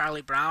about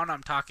Charlie Brown,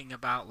 I'm talking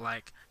about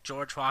like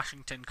George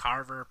Washington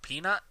Carver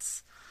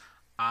Peanuts.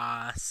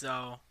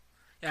 So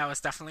yeah, it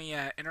was definitely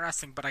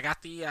interesting. But I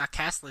got the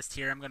cast list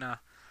here. I'm gonna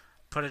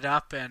put it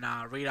up and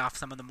read off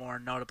some of the more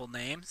notable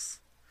names.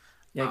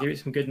 Yeah, give me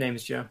some good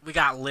names, Joe. We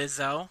got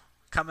Lizzo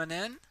coming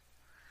in,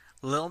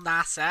 Lil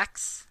Nas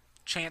X,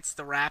 Chance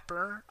the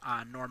Rapper,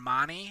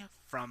 Normani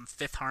from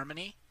Fifth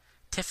Harmony,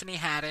 Tiffany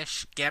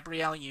Haddish,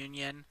 Gabrielle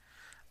Union,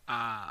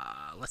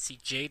 let's see,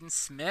 Jaden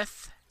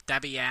Smith,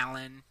 Debbie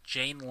Allen,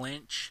 Jane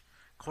Lynch,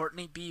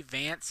 Courtney B.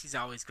 Vance. He's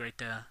always great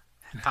to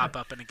pop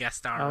up in a guest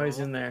star Always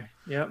role. in there.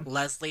 Yep.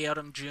 Leslie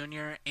Odom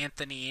Jr.,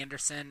 Anthony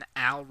Anderson,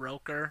 Al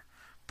Roker,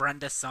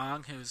 Brenda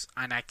Song, who's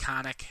an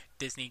iconic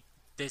Disney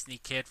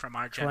kid from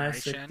our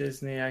generation. Classic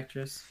Disney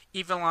actress.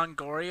 Eva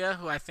Longoria,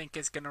 who I think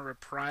is going to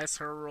reprise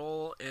her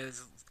role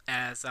as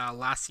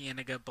La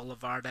Cienega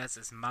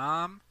Boulevardez's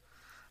mom.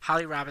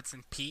 Holly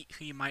Robinson Pete,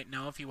 who you might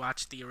know if you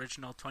watched the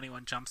original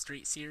 21 Jump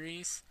Street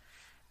series.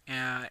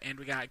 And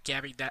we got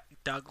Gabby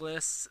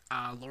Douglas,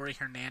 Lori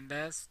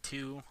Hernandez,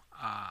 two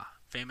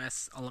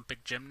famous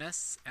Olympic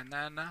gymnasts, and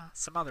then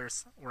some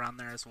others were on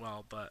there as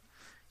well. But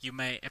you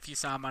may, if you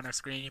saw them on our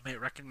screen, you may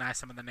recognize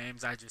some of the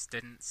names. I just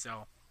didn't,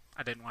 so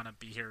I didn't want to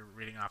be here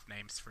reading off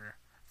names for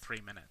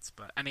 3 minutes.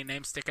 But any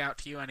names stick out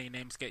to you? Any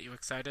names get you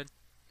excited?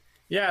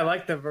 Yeah, I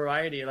like the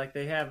variety. Like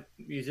they have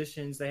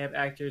musicians, they have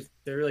actors.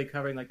 They're really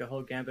covering like the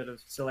whole gambit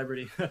of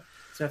celebrity.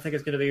 So I think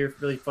it's going to be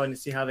really fun to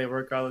see how they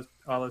work all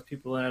those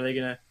people. And are they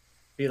going to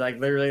be like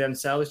literally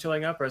themselves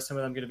showing up, or are some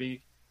of them going to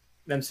be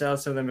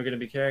themselves? Some of them are going to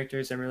be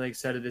characters. I'm really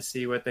excited to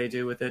see what they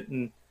do with it.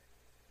 And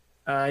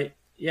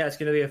yeah, it's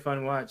going to be a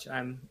fun watch.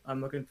 I'm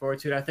looking forward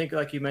to it. I think,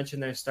 like you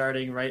mentioned, they're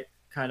starting right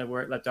kind of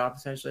where it left off.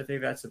 Essentially, I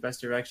think that's the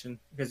best direction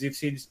because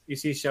you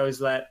see shows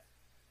that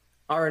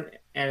aren't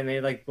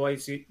animated like Boy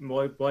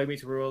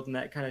Meets World and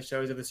that kind of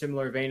shows of a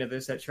similar vein of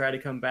this that try to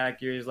come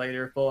back years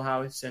later, Full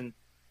House, and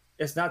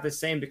it's not the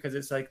same because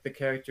it's like the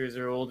characters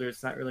are older.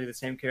 It's not really the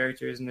same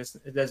characters, and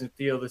it doesn't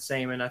feel the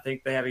same. And I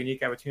think they have a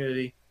unique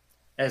opportunity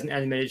as an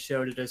animated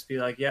show to just be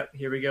like, "Yep,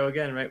 here we go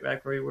again, right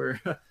back where we were,"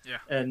 Yeah.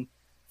 and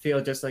feel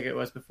just like it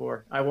was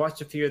before. I watched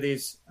a few of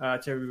these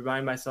to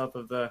remind myself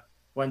of the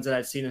ones that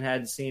I'd seen and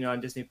hadn't seen on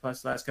Disney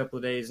Plus the last couple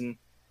of days, and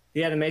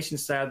the animation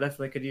style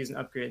definitely could use an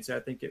upgrade. So I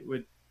think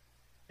it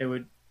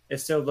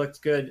still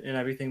looked good and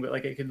everything, but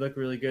like it could look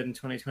really good in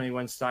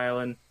 2021 style,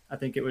 and I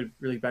think it would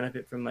really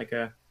benefit from like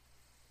an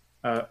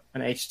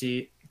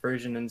HD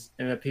version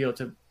and appeal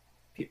to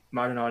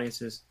modern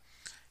audiences.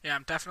 Yeah,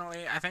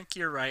 I think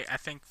you're right. I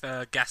think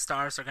the guest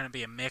stars are going to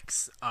be a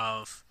mix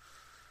of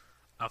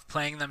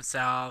playing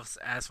themselves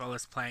as well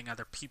as playing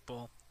other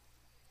people.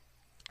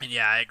 And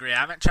yeah, I agree. I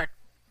haven't checked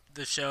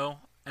the show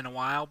in a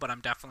while, but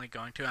I'm definitely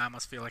going to. I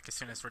almost feel like as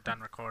soon as we're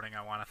done recording,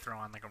 I want to throw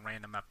on like a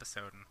random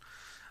episode and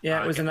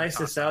yeah, it was a nice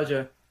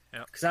nostalgia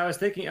because Yep. I was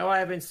thinking, oh, I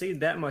haven't seen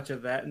that much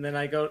of that, and then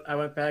I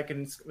went back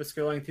and was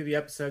scrolling through the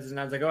episodes, and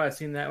I was like, oh, I've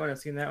seen that one, I've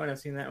seen that one, I've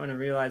seen that one, and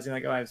realizing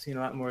like, oh, I've seen a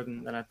lot more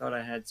than I thought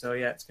I had. So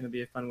yeah, it's going to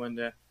be a fun one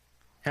to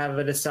have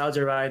a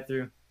nostalgia ride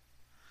through.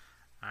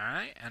 All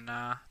right, and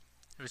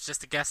it was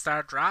just a guest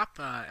star drop.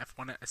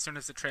 As soon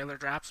as the trailer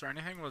drops or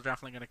anything, we're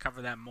definitely going to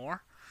cover that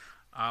more.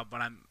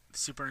 But I'm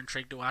super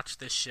intrigued to watch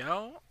this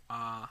show.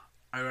 I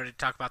already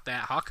talked about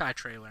that Hawkeye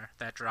trailer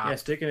that dropped. Yeah,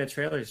 speaking of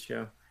trailers,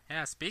 Joe.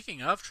 Yeah,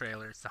 speaking of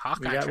trailers, the Hawkeye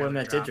we got trailer one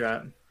that dropped. did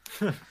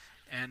drop.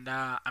 And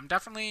I'm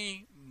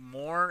definitely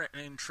more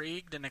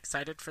intrigued and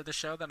excited for the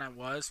show than I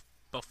was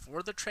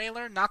before the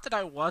trailer. Not that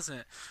I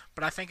wasn't,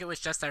 but I think it was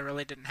just I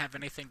really didn't have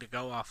anything to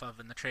go off of,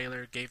 and the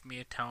trailer gave me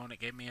a tone,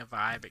 it gave me a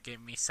vibe, it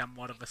gave me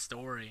somewhat of a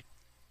story.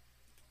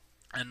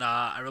 And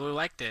I really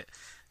liked it.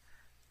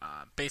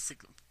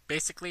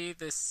 Basically,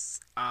 this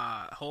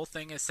whole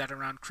thing is set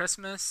around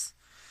Christmas.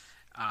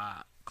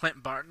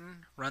 Clint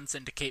Barton runs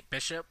into Kate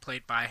Bishop,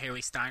 played by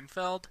Haley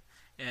Steinfeld,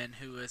 and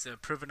who is a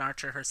proven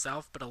archer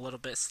herself, but a little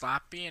bit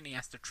sloppy, and he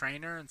has to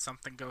train her, and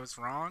something goes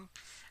wrong.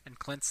 And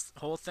Clint's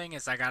whole thing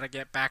is, I gotta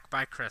get back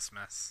by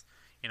Christmas.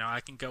 I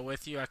can go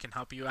with you, I can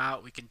help you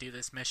out, we can do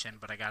this mission,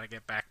 but I gotta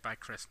get back by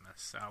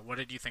Christmas. What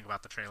did you think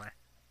about the trailer?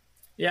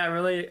 Yeah, I'm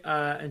really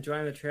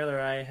enjoying the trailer.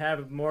 I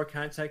have more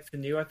context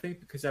than you, I think,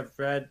 because I've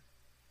read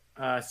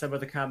some of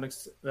the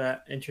comics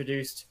that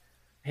introduced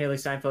Haley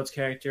Steinfeld's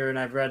character, and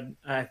I've read,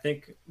 I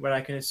think, what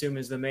I can assume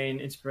is the main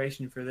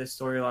inspiration for this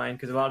storyline,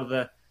 because a lot of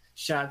the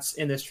shots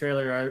in this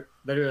trailer are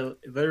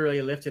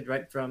literally lifted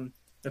right from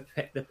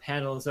the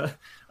panels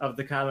of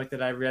the comic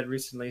that I read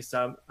recently.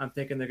 So I'm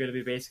thinking they're going to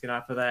be basing it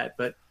off of that.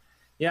 But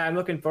yeah, I'm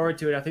looking forward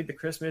to it. I think the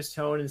Christmas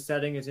tone and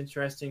setting is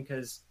interesting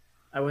because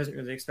I wasn't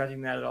really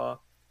expecting that at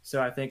all. So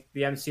I think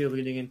the MCU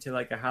leading into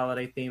like a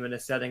holiday theme and a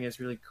setting is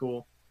really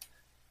cool.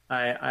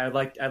 I'd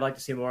like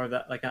to see more of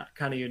that, like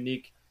kind of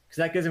unique, because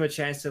that gives them a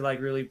chance to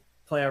like really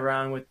play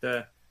around with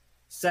the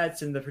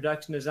sets and the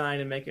production design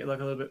and make it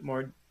look a little bit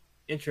more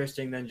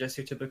interesting than just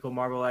your typical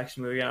Marvel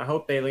action movie. And I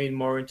hope they lean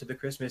more into the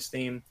Christmas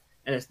theme,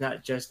 and it's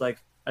not just like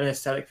an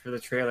aesthetic for the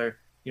trailer.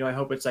 I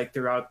hope it's like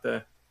throughout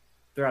the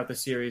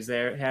series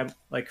there have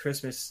like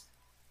Christmas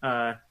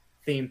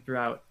theme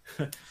throughout.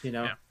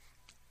 Yeah.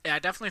 Yeah, I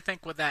definitely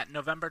think with that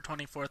November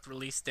 24th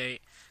release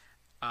date,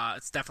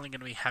 it's definitely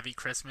going to be heavy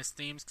Christmas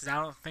themes, because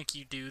I don't think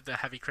you do the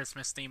heavy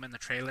Christmas theme in the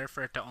trailer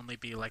for it to only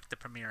be like the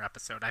premiere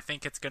episode. I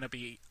think it's going to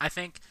be,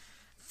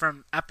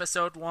 from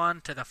episode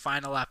 1 to the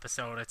final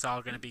episode, it's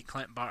all going to be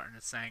Clint Barton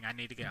saying, I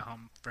need to get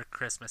home for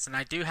Christmas. And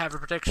I do have a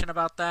prediction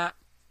about that.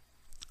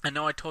 I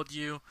know I told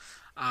you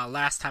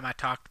last time I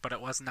talked, but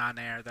it wasn't on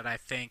air, that I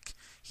think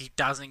he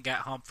doesn't get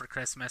home for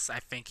Christmas. I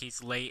think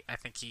he's late. I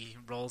think he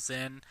rolls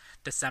in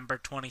December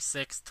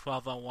 26th,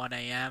 12:01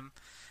 a.m.,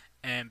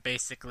 and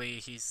basically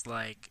he's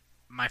like,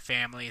 my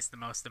family is the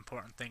most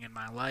important thing in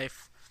my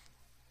life.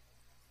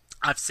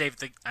 I've saved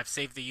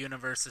the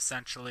universe,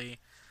 essentially.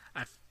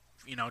 I've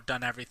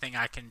done everything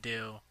I can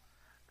do,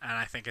 and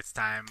I think it's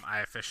time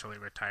I officially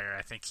retire.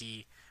 I think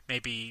he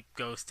maybe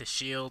goes to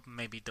S.H.I.E.L.D.,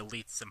 maybe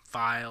deletes some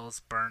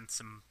files, burns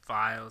some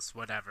files,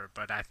 whatever.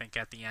 But I think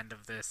at the end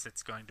of this,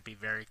 it's going to be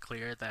very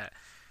clear that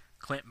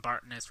Clint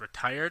Barton is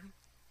retired.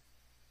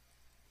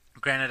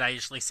 Granted, I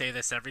usually say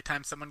this every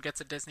time someone gets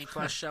a Disney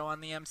Plus show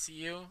on the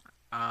MCU,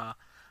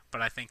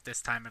 but I think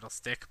this time it'll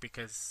stick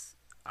because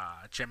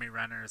Jeremy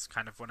Renner is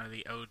kind of one of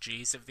the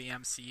OGs of the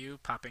MCU,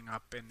 popping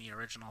up in the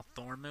original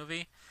Thor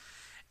movie.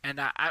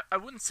 And I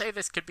wouldn't say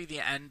this could be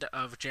the end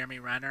of Jeremy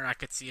Renner. I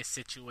could see a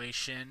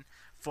situation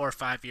 4 or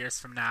 5 years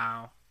from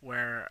now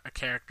where a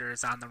character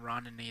is on the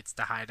run and needs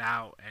to hide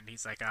out, and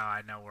he's like, oh,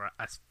 I know where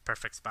a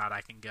perfect spot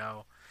I can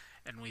go.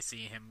 And we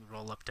see him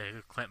roll up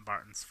to Clint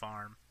Barton's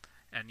farm.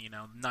 And,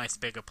 nice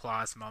big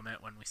applause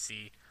moment when we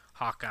see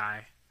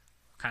Hawkeye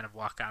kind of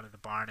walk out of the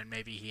barn, and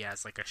maybe he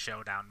has like a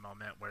showdown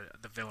moment where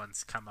the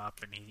villains come up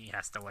and he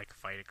has to like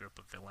fight a group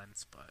of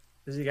villains. But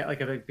does he got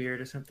like a big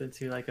beard or something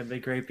too, like a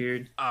big gray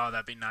beard? Oh,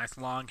 that'd be nice.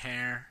 Long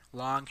hair,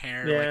 Yeah.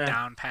 like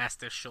down past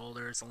his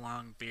shoulders, a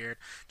long beard,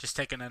 just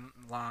taking a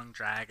long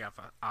drag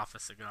off a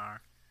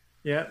cigar.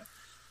 Yep.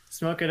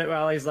 Smoking it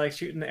while he's like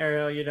shooting the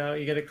arrow. You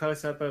get a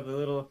close up of the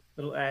little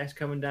ash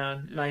coming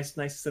down. Yeah.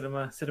 Nice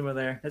cinema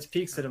there. That's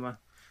peak cinema.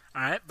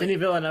 All right, Denis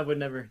Villeneuve would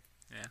never.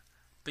 Yeah,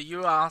 but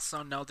you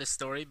also know this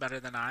story better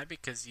than I,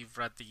 because you've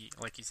read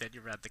like you said,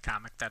 you read the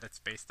comic that it's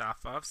based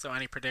off of. So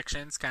any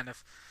predictions? Kind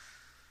of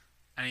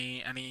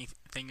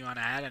anything you want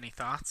to add? Any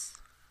thoughts?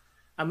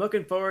 I'm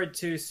looking forward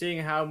to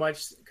seeing how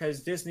much,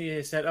 because Disney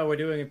has said, "Oh, we're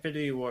doing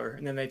Infinity War,"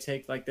 and then they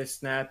take like this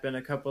snap and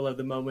a couple of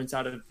the moments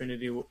out of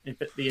the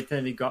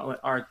Infinity Gauntlet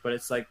arc, but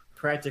it's like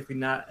practically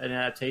not an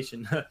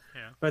adaptation. Yeah.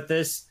 But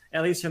this,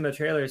 at least from the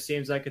trailer,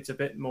 seems like it's a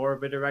bit more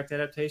of a direct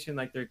adaptation.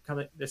 Like there's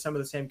some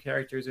of the same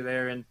characters are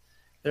there, and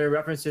there are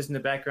references in the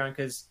background,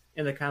 because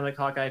in the comic,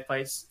 Hawkeye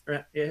fights.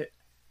 There's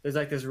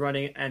like this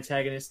running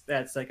antagonist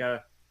that's like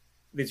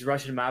these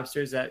Russian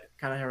mobsters that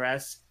kind of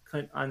harass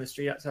Clint on the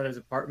street outside of his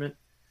apartment.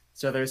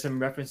 So there's some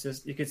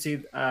references. You can see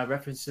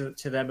references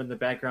to them in the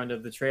background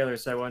of the trailer.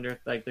 So I wonder if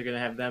like they're going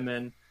to have them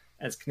in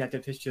as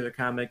connective tissue to the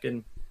comic.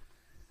 And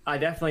I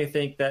definitely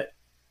think that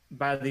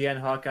by the end,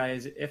 Hawkeye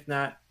is, if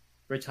not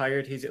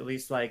retired, he's at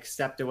least like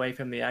stepped away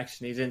from the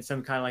action. He's in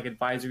some kind of like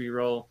advisory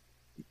role,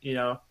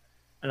 And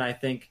I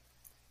think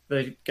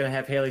they're going to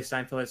have Haley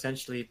Steinfeld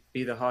essentially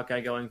be the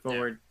Hawkeye going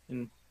forward. Yeah.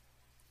 And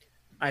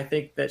I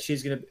think that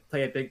she's going to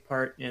play a big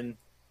part in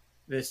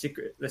the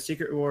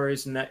Secret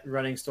Wars and that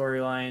running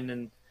storyline.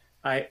 And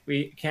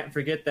we can't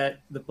forget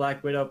that the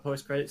Black Widow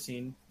post-credit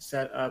scene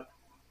set up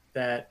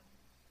that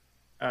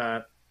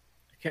I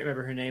can't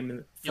remember her name,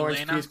 and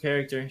Florence Pugh's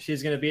character.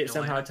 She's going to be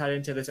somehow tied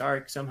into this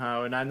arc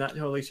somehow, and I'm not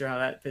totally sure how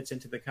that fits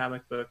into the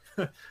comic book.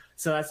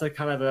 So that's like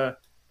kind of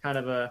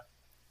a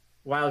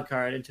wild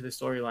card into the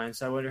storyline.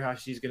 So I wonder how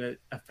she's going to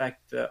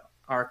affect the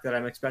arc that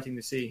I'm expecting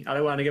to see. I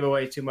don't want to give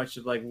away too much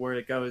of like where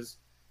it goes.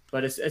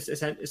 but it's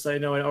like,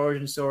 an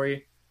origin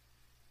story,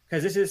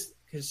 because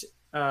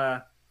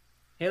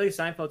Haley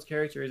Steinfeld's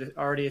character is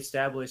already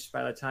established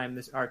by the time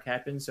this arc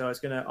happens, so it's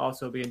going to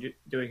also be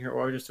doing her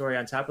origin story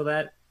on top of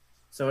that.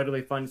 So it'll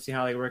be fun to see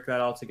how they work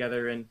that all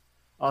together, and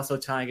also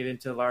tying it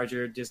into the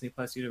larger Disney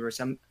Plus universe.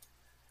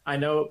 I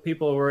know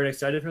people weren't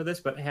excited for this,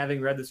 but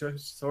having read the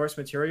source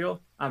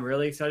material, I'm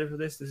really excited for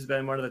this. This has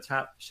been one of the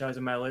top shows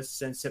on my list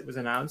since it was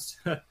announced.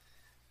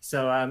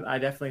 So I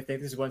definitely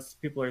think this is one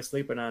people are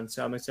sleeping on.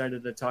 So I'm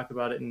excited to talk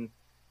about it and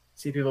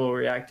see people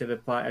react to the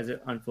plot as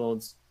it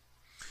unfolds.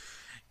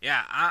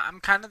 Yeah,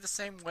 I'm kind of the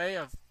same way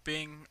of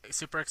being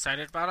super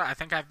excited about it. I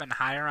think I've been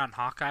higher on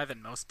Hawkeye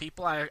than most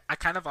people. I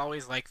kind of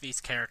always like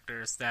these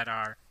characters that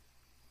are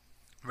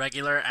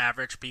regular,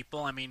 average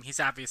people. I mean, he's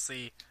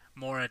obviously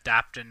more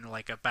adept and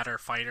like a better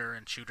fighter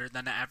and shooter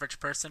than an average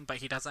person, but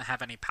he doesn't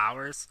have any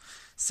powers.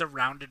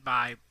 Surrounded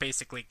by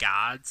basically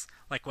gods,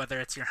 like whether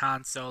it's your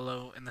Han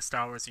Solo in the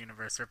Star Wars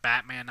universe, or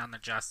Batman on the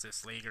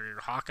Justice League, or your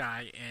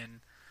Hawkeye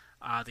in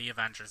the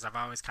Avengers. I've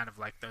always kind of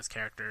liked those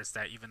characters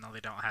that even though they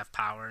don't have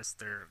powers,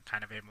 they're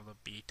kind of able to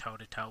be toe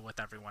to toe with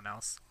everyone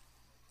else.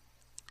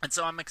 And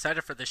so I'm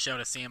excited for this show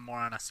to see him more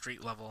on a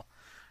street level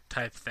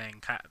type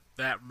thing.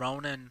 That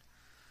Ronin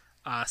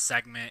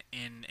segment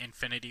in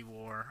Infinity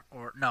War,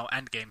 or no,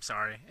 Endgame,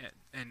 sorry.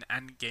 And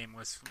Endgame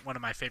was one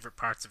of my favorite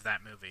parts of that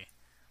movie.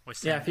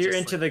 Yeah, if you're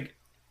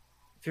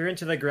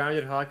into the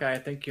grounded Hawkeye, I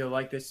think you'll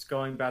like this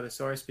going by the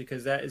source,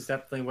 because that is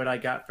definitely what I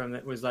got from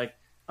it. Was like,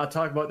 I'll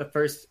talk about the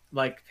first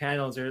like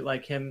panels, or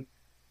like him,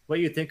 what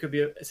you think would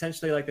be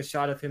essentially like the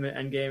shot of him in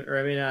Endgame, or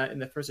I mean in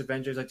the first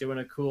Avengers, like doing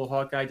a cool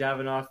Hawkeye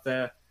diving off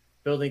the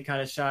building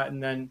kind of shot,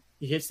 and then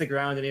he hits the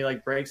ground and he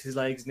like breaks his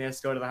legs and he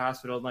has to go to the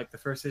hospital. And like the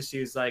first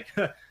issue is like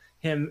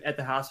him at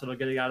the hospital,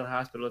 getting out of the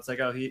hospital. It's like,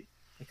 oh, it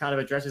kind of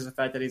addresses the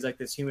fact that he's like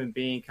this human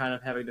being kind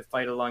of having to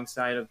fight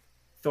alongside of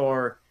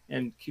Thor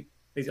and keep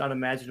these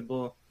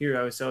unimaginable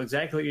heroes. So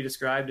exactly what you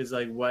described is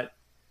like what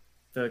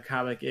the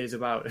comic is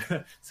about.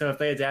 So if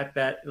they adapt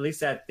that, at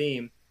least that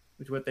theme,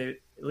 which what they,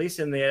 at least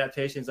in the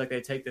adaptations, like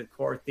they take the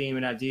core theme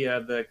and idea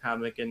of the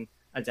comic and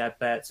adapt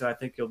that. So I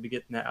think you'll be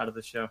getting that out of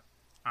the show.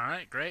 All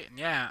right, great. And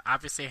yeah,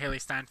 obviously Haley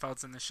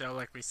Steinfeld's in the show,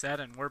 like we said,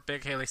 and we're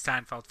big Haley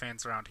Steinfeld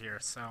fans around here.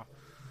 So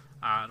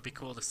it'll be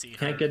cool to see her.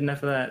 Can't get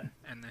enough of that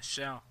in this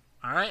show.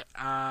 All right.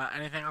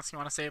 Anything else you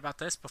want to say about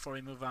this before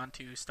we move on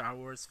to Star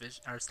Wars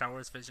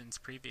Visions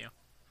preview?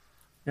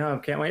 No,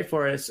 can't wait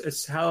for it.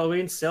 It's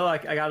Halloween still. I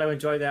got to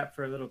enjoy that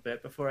for a little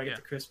bit before I get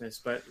to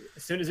Christmas. But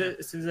as soon as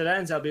it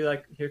ends, I'll be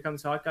like, here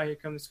comes Hawkeye, here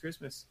comes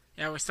Christmas.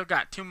 Yeah, we still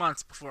got 2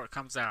 months before it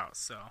comes out.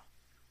 So,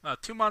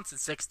 2 months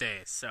and 6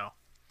 days. So,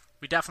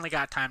 we definitely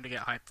got time to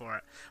get hyped for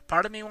it.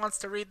 Part of me wants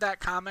to read that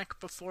comic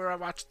before I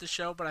watch the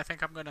show, but I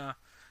think I'm gonna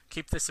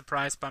keep the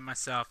surprise by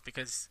myself,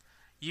 because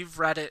you've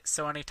read it.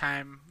 So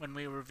anytime when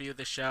we review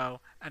the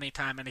show,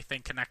 anytime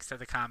anything connects to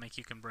the comic,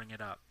 you can bring it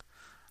up.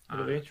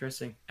 It'll be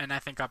interesting. And I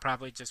think I'll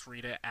probably just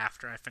read it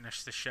after I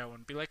finish the show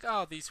and be like,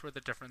 oh, these were the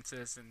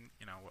differences and,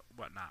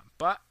 whatnot.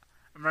 But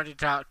I'm ready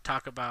to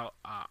talk about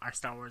our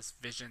Star Wars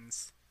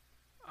Visions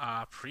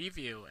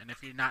preview. And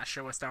if you're not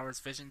sure what Star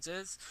Wars Visions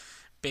is,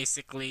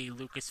 basically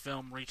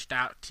Lucasfilm reached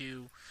out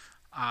to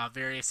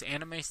various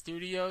anime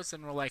studios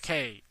and were like,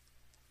 hey,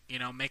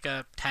 make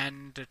a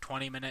 10 to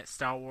 20 minute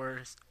Star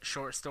Wars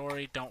short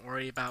story. Don't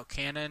worry about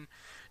canon.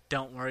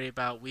 Don't worry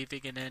about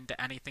weaving it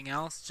into anything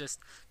else. Just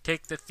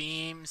take the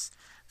themes,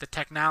 the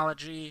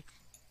technology,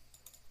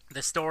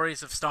 the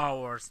stories of Star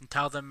Wars, and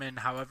tell them in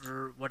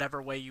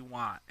whatever way you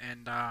want.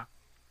 And I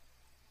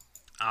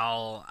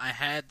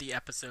had the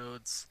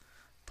episodes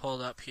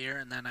pulled up here,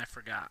 and then I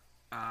forgot.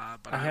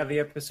 But I have the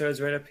episodes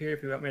right up here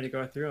if you want me to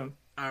go through them.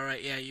 All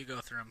right, yeah, you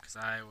go through them because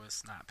I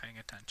was not paying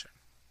attention.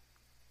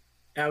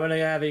 I'm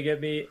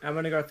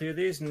gonna go through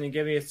these and then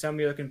give me some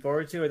you're looking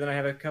forward to, and then I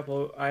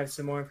have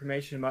some more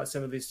information about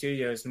some of these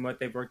studios and what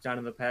they've worked on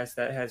in the past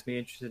that has me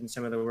interested in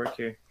some of the work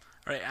here.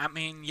 Right. I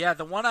mean, yeah,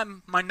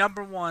 my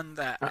number one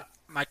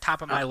my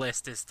top of my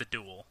list is The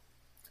Duel.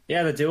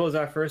 Yeah, The Duel is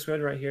our first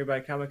one right here by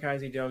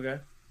Kamikaze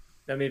Doga.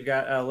 Then we've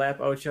got Lap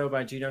Ocho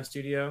by Geno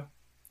Studio.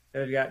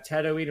 Then we've got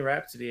Tatooine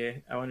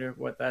Rhapsody. I wonder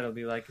what that'll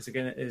be like.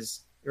 Is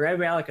Rami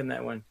Malek in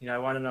that one? I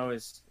want to know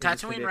is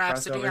Tatooine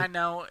Rhapsody. I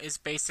know is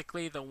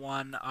basically the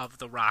one of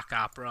the rock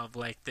opera of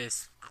like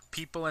this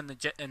people in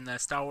the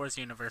Star Wars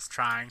universe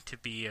trying to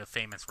be a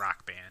famous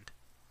rock band.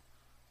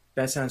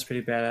 That sounds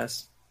pretty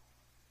badass.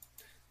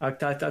 I'll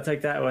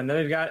take that one. Then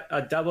we've got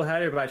a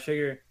doubleheader by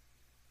Sugar.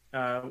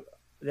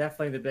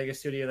 Definitely the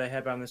biggest studio they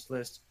have on this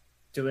list,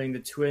 doing The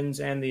Twins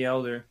and The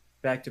Elder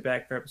back to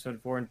back for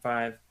episode 4 and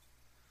 5.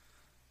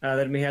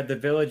 Then we had The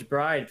Village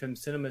Bride from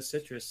Cinema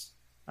Citrus.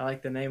 I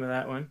like the name of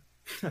that one.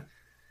 And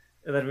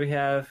then we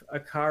have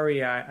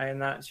Akari. I am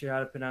not sure how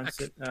to pronounce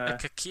it.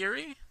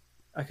 Akakiri?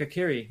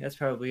 Akakiri. That's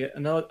probably it.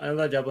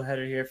 Another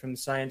doubleheader here from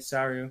Science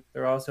Saru.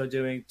 They're also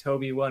doing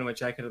Toby 1,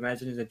 which I could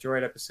imagine is a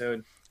droid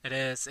episode. It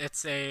is.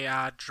 It's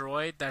a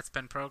droid that's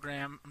been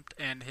programmed,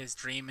 and his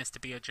dream is to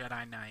be a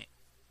Jedi Knight.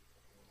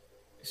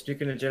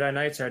 Speaking of Jedi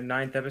Knights, our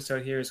 9th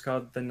episode here is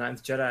called The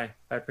Ninth Jedi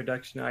by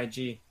Production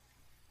IG.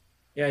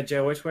 Yeah,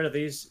 Joe, which one of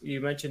these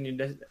you mentioned you're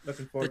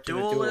looking The forward to the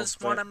Duel duel, is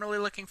one but I'm really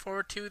looking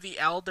forward to. The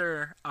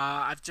Elder,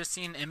 I've just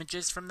seen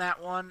images from that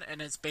one,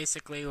 and it's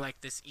basically like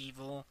this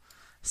evil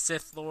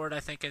Sith Lord, I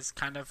think, is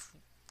kind of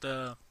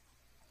the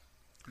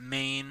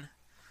main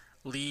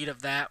lead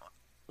of that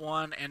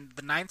one. And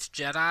the Ninth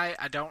Jedi,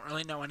 I don't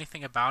really know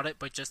anything about it,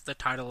 but just the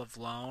title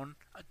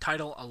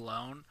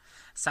alone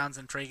sounds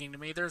intriguing to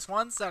me. There's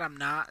ones that I'm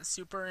not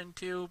super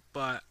into,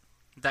 but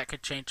that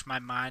could change my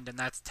mind, and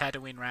that's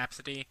Tatooine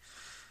Rhapsody.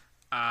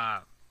 Uh,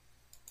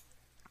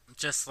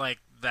 just like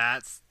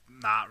that's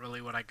not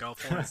really what I go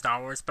for in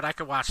Star Wars, but I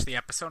could watch the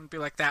episode and be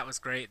like, that was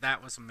great,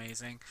 that was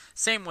amazing.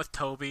 Same with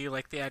Toby,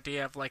 like the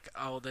idea of like,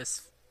 oh,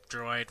 this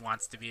droid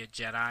wants to be a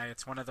Jedi.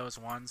 It's one of those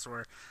ones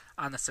where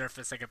on the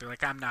surface I could be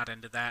like, I'm not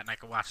into that, and I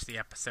could watch the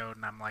episode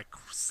and I'm like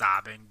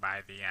sobbing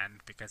by the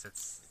end because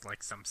it's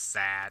like some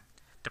sad,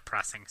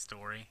 depressing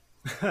story.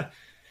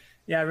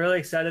 yeah, I'm really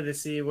excited to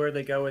see where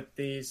they go with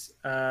these.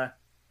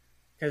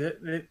 Because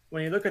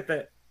when you look at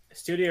the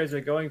studios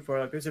they're going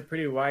for, like, there's a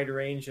pretty wide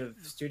range of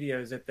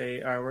studios that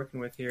they are working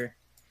with here.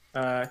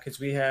 Because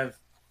we have,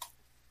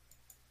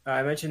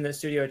 I mentioned that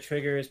Studio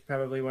Trigger is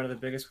probably one of the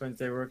biggest ones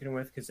they're working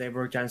with because they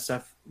worked on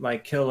stuff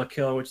like Kill la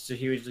Kill, which is a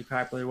hugely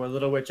popular one,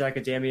 Little Witch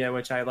Academia,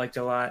 which I liked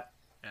a lot.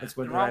 Yeah. That's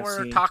one And that while I've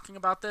we're seen. talking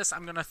about this,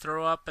 I'm gonna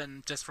throw up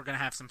and we're gonna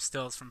have some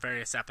stills from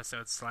various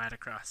episodes slide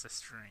across the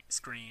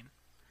screen.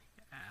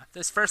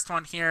 This first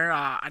one here,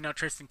 I know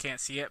Tristan can't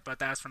see it, but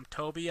that's from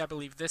Toby. I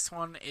believe this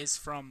one is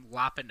from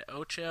Lapin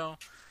Ocho.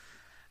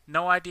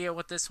 No idea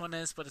what this one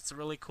is, but it's a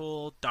really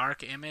cool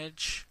dark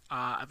image.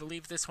 I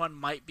believe this one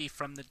might be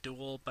from the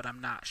Duel, but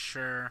I'm not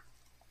sure.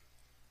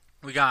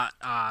 We got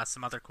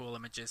some other cool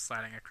images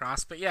sliding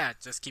across, but yeah,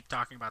 just keep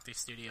talking about these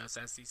studios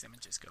as these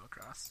images go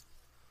across.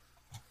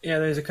 Yeah,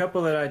 there's a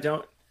couple that I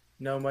don't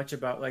know much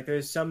about. Like,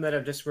 there's some that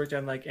have just worked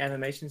on like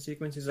animation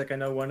sequences. Like, I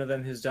know one of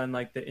them has done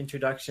like the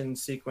introduction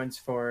sequence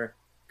for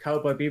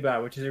Cowboy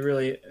Bebop, which is a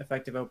really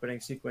effective opening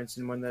sequence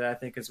and one that I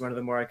think is one of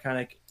the more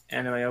iconic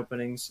anime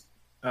openings.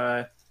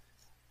 Uh,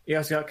 you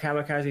also got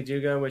Kamikaze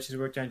Duga, which has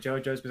worked on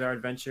JoJo's Bizarre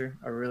Adventure,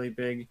 a really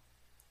big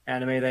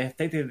anime. They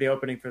think they did the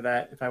opening for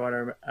that. If I want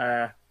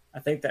to, I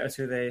think that was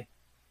who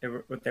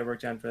what they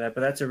worked on for that.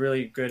 But that's a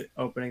really good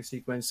opening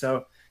sequence.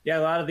 So yeah,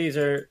 a lot of these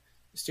are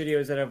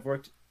studios that have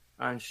worked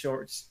on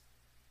shorts.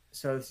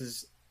 So this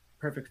is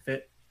perfect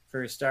fit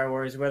for Star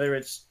Wars, whether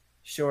it's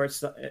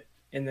shorts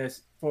in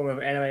this form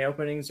of anime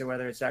openings or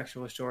whether it's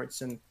actual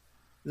shorts. And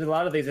there's a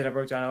lot of these that I've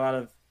worked on, a lot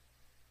of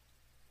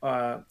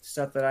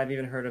stuff that I've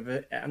even heard of.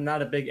 It. I'm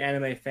not a big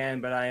anime fan,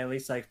 but I at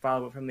least like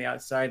follow it from the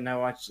outside, and I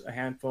watch a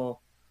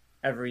handful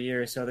every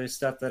year. So there's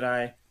stuff that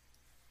I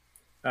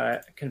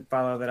can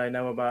follow that I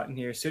know about in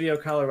here. Studio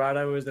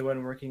Colorado is the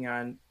one working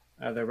on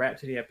the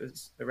Rhapsody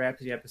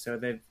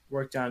episode. They've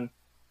worked on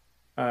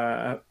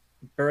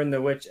Burn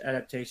the Witch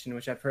adaptation,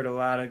 which I've heard a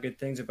lot of good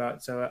things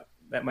about. So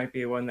that might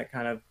be one that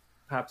kind of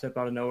pops up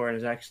out of nowhere and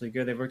is actually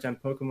good. They've worked on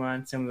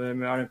Pokemon, some of the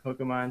modern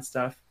Pokemon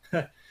stuff.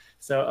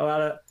 So a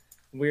lot of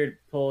weird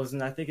pulls,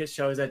 and I think it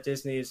shows that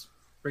Disney is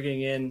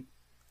bringing in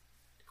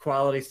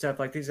quality stuff.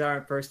 Like, these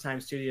aren't first time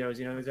studios,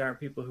 these aren't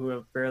people who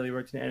have barely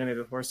worked in anime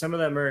before. Some of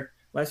them are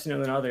less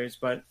known than others,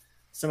 but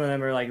some of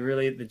them are like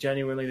really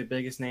genuinely the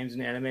biggest names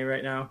in anime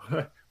right now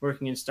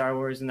working in Star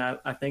Wars. And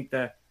I think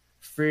the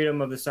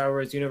freedom of the Star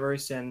Wars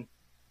universe, and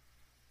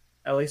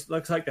at least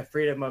looks like the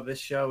freedom of this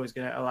show, is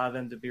going to allow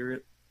them to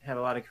have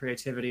a lot of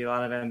creativity, a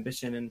lot of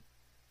ambition, and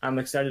I'm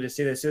excited to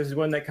see this. This is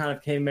one that kind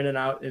of came in and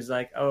out. Is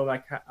like, oh,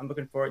 I'm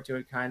looking forward to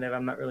it. Kind of,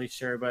 I'm not really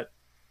sure, but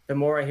the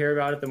more I hear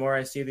about it, the more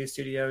I see these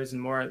studios, and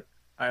more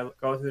I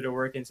go through the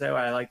work and say, oh,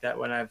 I like that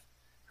one. I've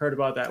heard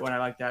about that one. I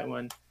like that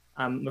one.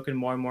 I'm looking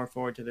more and more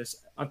forward to this.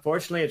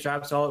 Unfortunately, it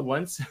drops all at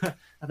once.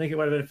 I think it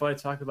would have been fun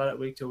to talk about it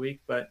week to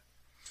week, but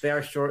they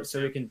are short, so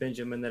we can binge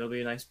them, and that'll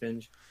be a nice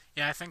binge.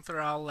 Yeah, I think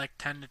they're all like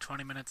 10 to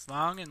 20 minutes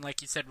long, and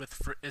like you said,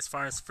 as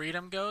far as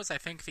freedom goes, I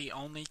think the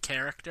only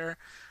character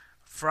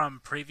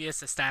from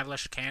previous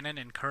established canon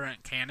and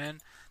current canon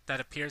that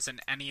appears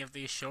in any of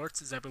these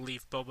shorts is, I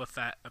believe, Boba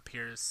Fett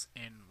appears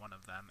in one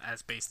of them,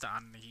 as based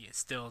on the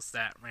stills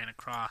that ran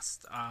across.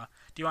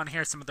 Do you want to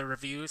hear some of the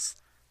reviews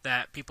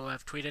that people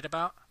have tweeted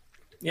about?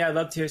 Yeah, I'd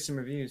love to hear some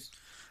reviews.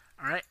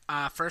 All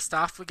right. First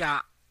off, we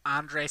got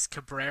Andres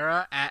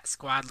Cabrera at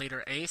Squad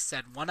Leader Ace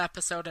said, one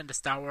episode into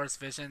Star Wars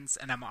Visions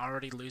and I'm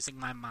already losing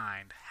my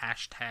mind.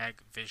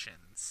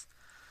 #Visions.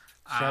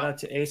 Shout out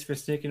to Ace for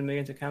sneaking me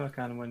into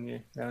Comic-Con one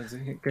year. That was a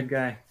good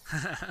guy.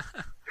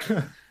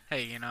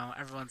 Hey,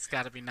 everyone's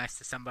got to be nice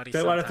to somebody.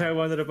 Don't want to throw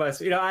one under the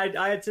bus.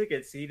 I had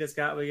tickets. He just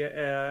got me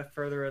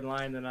further in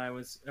line than I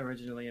was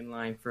originally in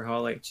line for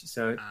Hall H.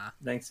 So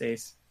thanks,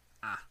 Ace.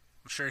 I'm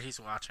sure he's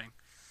watching.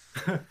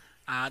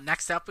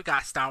 Next up, we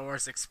got Star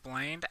Wars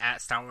Explained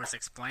at Star Wars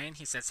Explained.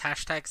 He says,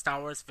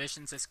 #Star Wars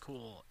Visions is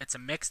cool. It's a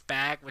mixed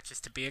bag, which is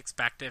to be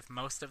expected.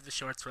 Most of the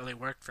shorts really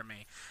worked for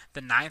me.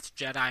 The Ninth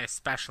Jedi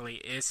especially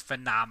is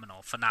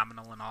phenomenal.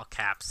 Phenomenal in all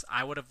caps.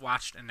 I would have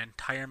watched an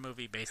entire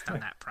movie based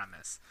on that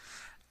premise.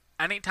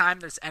 anytime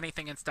there's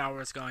anything in Star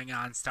Wars going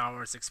on, Star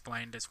Wars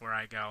Explained is where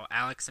I go.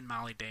 Alex and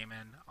Molly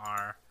Damon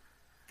are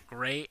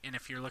great, and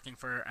if you're looking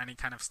for any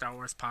kind of Star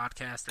Wars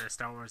podcast or a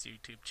Star Wars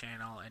YouTube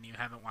channel and you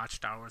haven't watched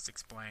Star Wars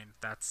Explained,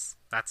 that's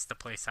the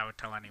place I would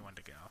tell anyone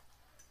to go.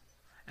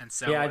 And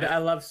so yeah, I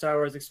love Star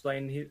Wars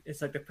Explained.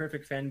 It's like the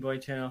perfect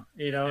fanboy channel.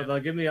 You know, they'll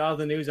give me all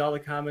the news, all the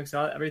comics,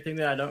 everything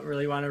that I don't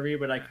really want to read,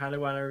 but I kind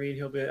of want to read.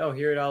 He'll be like, oh,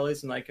 here it all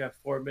is in like a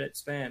 4-minute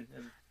span.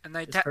 And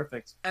it's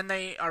perfect. And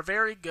they are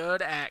very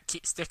good at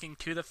keep sticking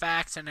to the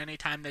facts, and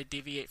anytime they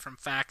deviate from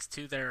facts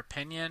to their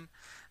opinion,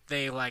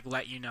 they like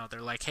let you know.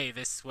 They're like, hey,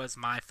 this was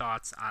my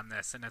thoughts on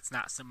this, and it's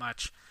not so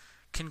much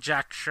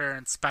conjecture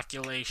and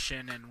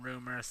speculation and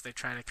rumors. They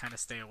try to kind of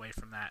stay away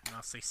from that and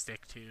mostly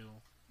stick to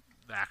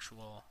the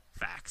actual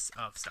facts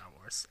of Star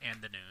Wars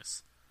and the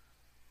news.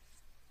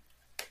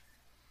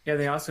 Yeah,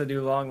 they also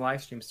do long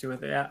live streams too.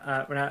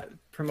 We're not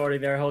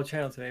promoting their whole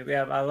channel today. But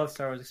yeah, I love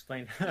Star Wars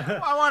Explained.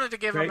 Well, I wanted to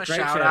give them a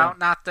shout out.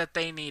 Not that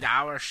they need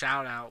our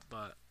shout out,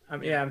 but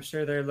yeah, I'm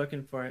sure they're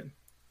looking for it.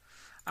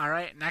 All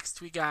right,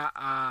 next we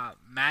got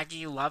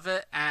Maggie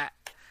Lovett at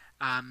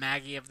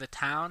Maggie of the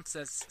Town.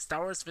 Says Star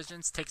Wars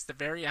Visions takes the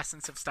very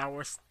essence of Star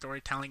Wars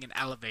storytelling and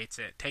elevates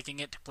it, taking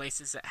it to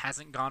places it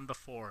hasn't gone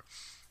before.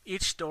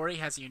 Each story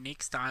has a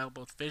unique style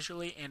both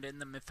visually and in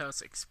the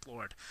mythos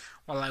explored.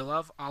 While I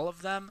love all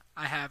of them,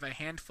 I have a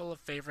handful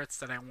of favorites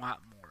that I want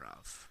more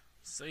of.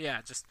 So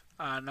yeah, just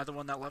another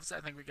one that loves it.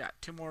 I think we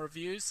got 2 more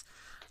reviews.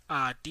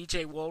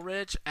 DJ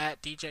Woolridge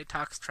at DJ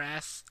Talks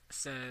Trash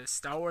says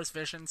Star Wars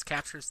Visions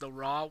captures the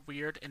raw,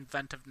 weird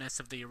inventiveness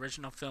of the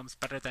original films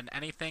better than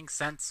anything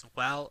since,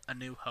 well, A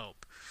New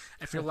Hope.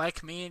 If you're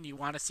like me and you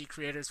want to see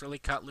creators really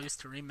cut loose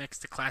to remix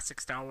the classic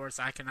Star Wars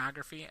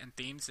iconography and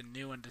themes in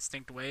new and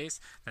distinct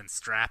ways, then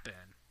strap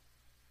in.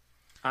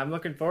 I'm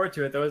looking forward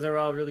to it. Those are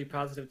all really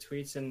positive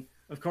tweets, and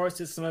of course,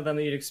 there's some of them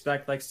that you'd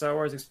expect, like Star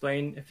Wars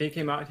Explained. If he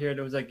came out here and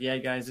it was like, yeah,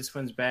 guys, this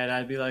one's bad,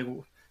 I'd be like,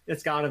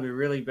 it's got to be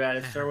really bad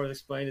if Star Wars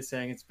Explained is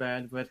saying it's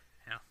bad. But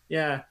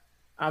yeah,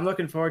 I'm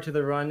looking forward to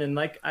the run. And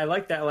like, I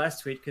like that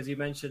last tweet because you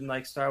mentioned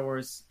like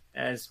StarArs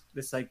as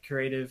this like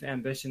creative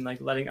ambition,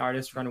 like letting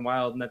artists run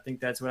wild. And I think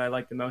that's what I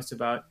like the most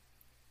about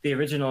the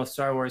original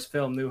Star Wars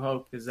film, New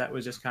Hope, is that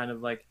was just kind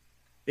of like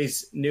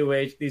these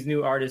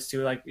new artists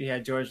who like, you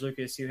had George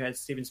Lucas, you had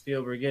Steven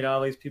Spielberg, you had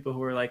all these people who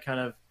were like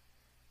kind of,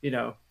 you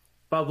know,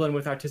 bubbling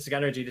with artistic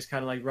energy, just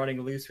kind of like running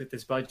loose with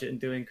this budget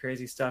and doing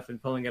crazy stuff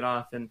and pulling it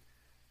off. And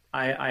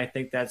I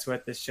think that's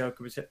what this show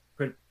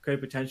could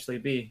potentially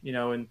be, you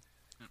know, and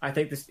I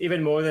think this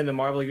even more than the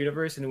Marvel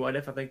Universe and What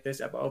If, I think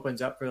this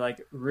opens up for like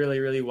really,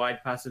 really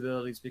wide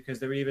possibilities because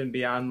they're even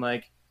beyond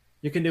like,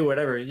 you can do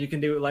whatever. You can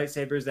do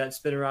lightsabers that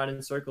spin around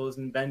in circles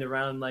and bend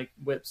around like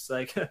whips.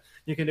 Like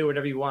you can do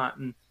whatever you want.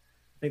 And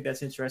I think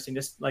that's interesting.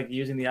 Just like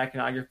using the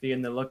iconography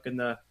and the look and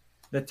the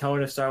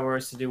tone of Star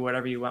Wars to do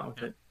whatever you want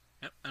with it.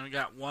 Yep, and we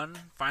got one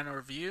final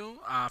review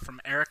from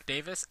Eric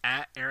Davis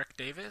at Eric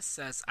Davis.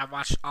 Says, I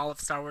watched all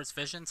of Star Wars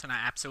Visions and I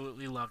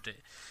absolutely loved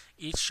it.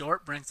 Each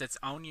short brings its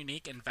own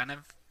unique,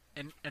 inventive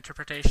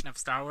interpretation of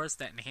Star Wars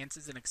that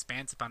enhances and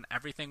expands upon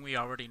everything we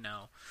already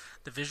know.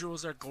 The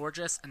visuals are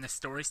gorgeous and the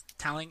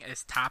storytelling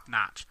is top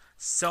notch.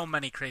 So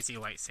many crazy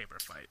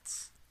lightsaber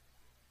fights.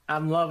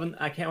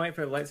 I can't wait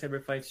for the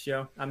lightsaber fights,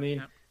 Joe. I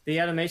mean, the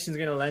animation's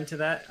going to lend to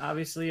that,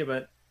 obviously,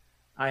 but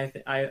I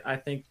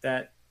think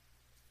that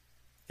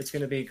it's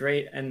going to be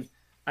great. And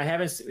we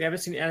haven't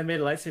seen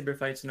animated lightsaber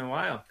fights in a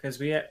while because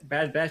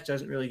Bad Batch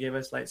doesn't really give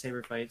us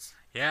lightsaber fights.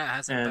 Yeah, it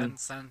hasn't been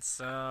since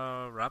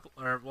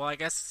I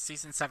guess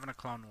season 7 of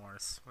Clone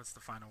Wars was the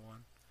final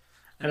one.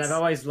 And I've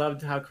always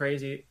loved how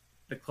crazy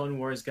the Clone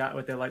Wars got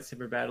with their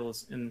lightsaber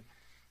battles, and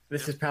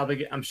this is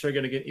probably, I'm sure,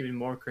 going to get even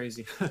more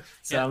crazy.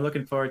 So I'm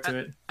looking forward to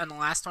it. And the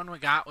last one we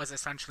got was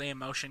essentially a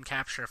motion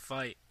capture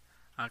fight.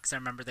 Because I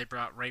remember they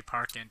brought Ray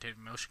Park into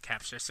motion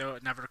capture, so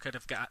it never could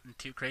have gotten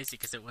too crazy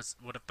because it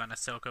would have been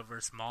Ahsoka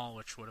versus Maul,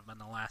 which would have been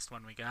the last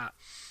one we got.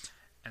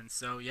 And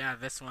so, yeah,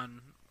 this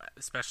one,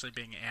 especially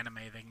being anime,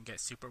 they can get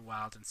super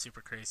wild and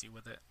super crazy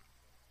with it.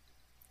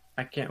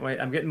 I can't wait.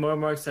 I'm getting more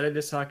and more excited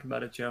just talking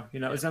about it, Joe. You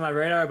know, it's on my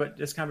radar, but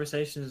this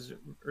conversation has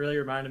really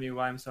reminded me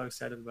why I'm so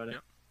excited about it.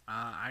 Yep.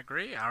 I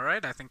agree. All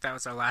right, I think that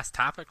was our last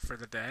topic for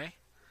the day.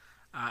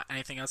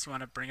 Anything else you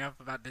want to bring up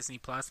about Disney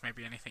Plus?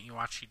 Maybe anything you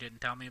watched you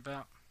didn't tell me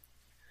about?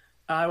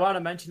 I want to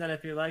mention that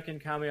if you're liking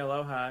Kami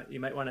Aloha, you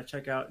might want to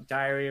check out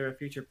Diary of a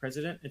Future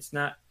President. It's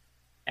not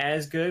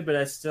as good, but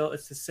it's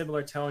a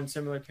similar tone,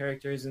 similar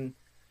characters, and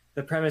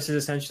the premise is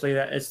essentially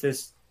that it's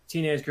this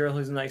teenage girl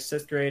who's in like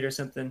 6th grade or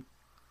something,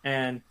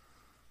 and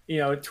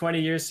 20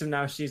 years from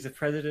now she's the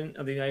president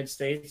of the United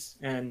States,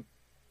 and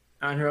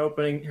on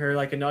her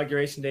like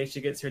inauguration day she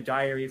gets her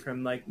diary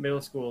from like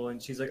middle school,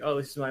 and she's like, oh,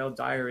 this is my old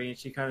diary, and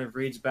she kind of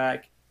reads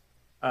back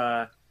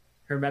her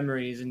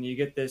memories, and you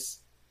get this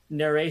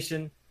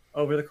narration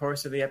over the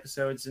course of the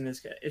episodes, and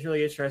it's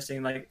really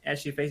interesting. Like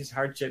as she faces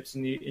hardships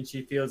and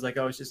she feels like,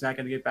 oh, it's just not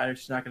going to get better,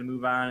 she's not going to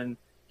move on, and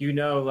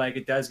like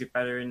it does get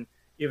better. And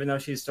even though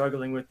she's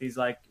struggling with these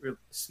like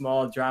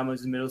small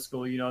dramas in middle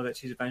school, that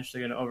she's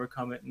eventually going to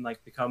overcome it and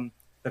like become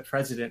the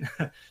president.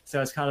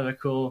 So it's kind of a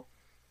cool,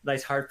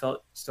 nice,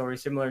 heartfelt story,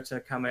 similar to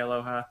Kame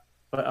Aloha,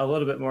 but a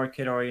little bit more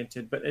kid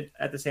oriented. But it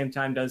at the same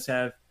time does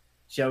have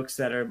jokes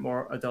that are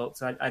more adult.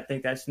 So I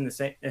think that's in the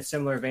same, a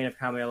similar vein of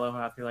Kame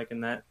Aloha. I feel like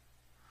in that.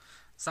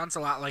 Sounds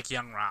a lot like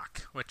Young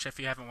Rock, which if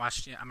you haven't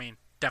watched, I mean,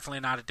 definitely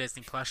not a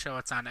Disney Plus show.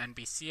 It's on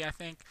NBC, I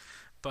think,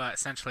 but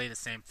essentially the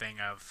same thing.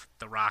 Of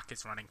The Rock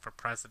is running for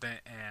president,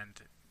 and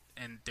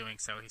in doing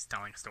so, he's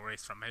telling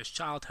stories from his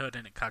childhood,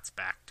 and it cuts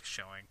back to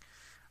showing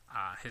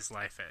his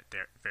life at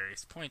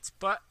various points.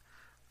 But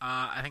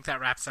I think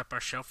that wraps up our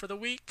show for the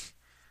week.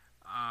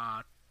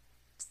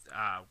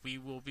 We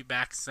will be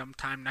back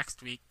sometime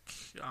next week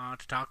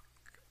to talk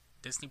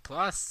Disney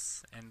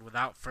Plus. And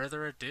without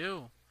further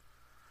ado,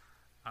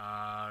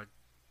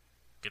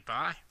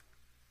 goodbye.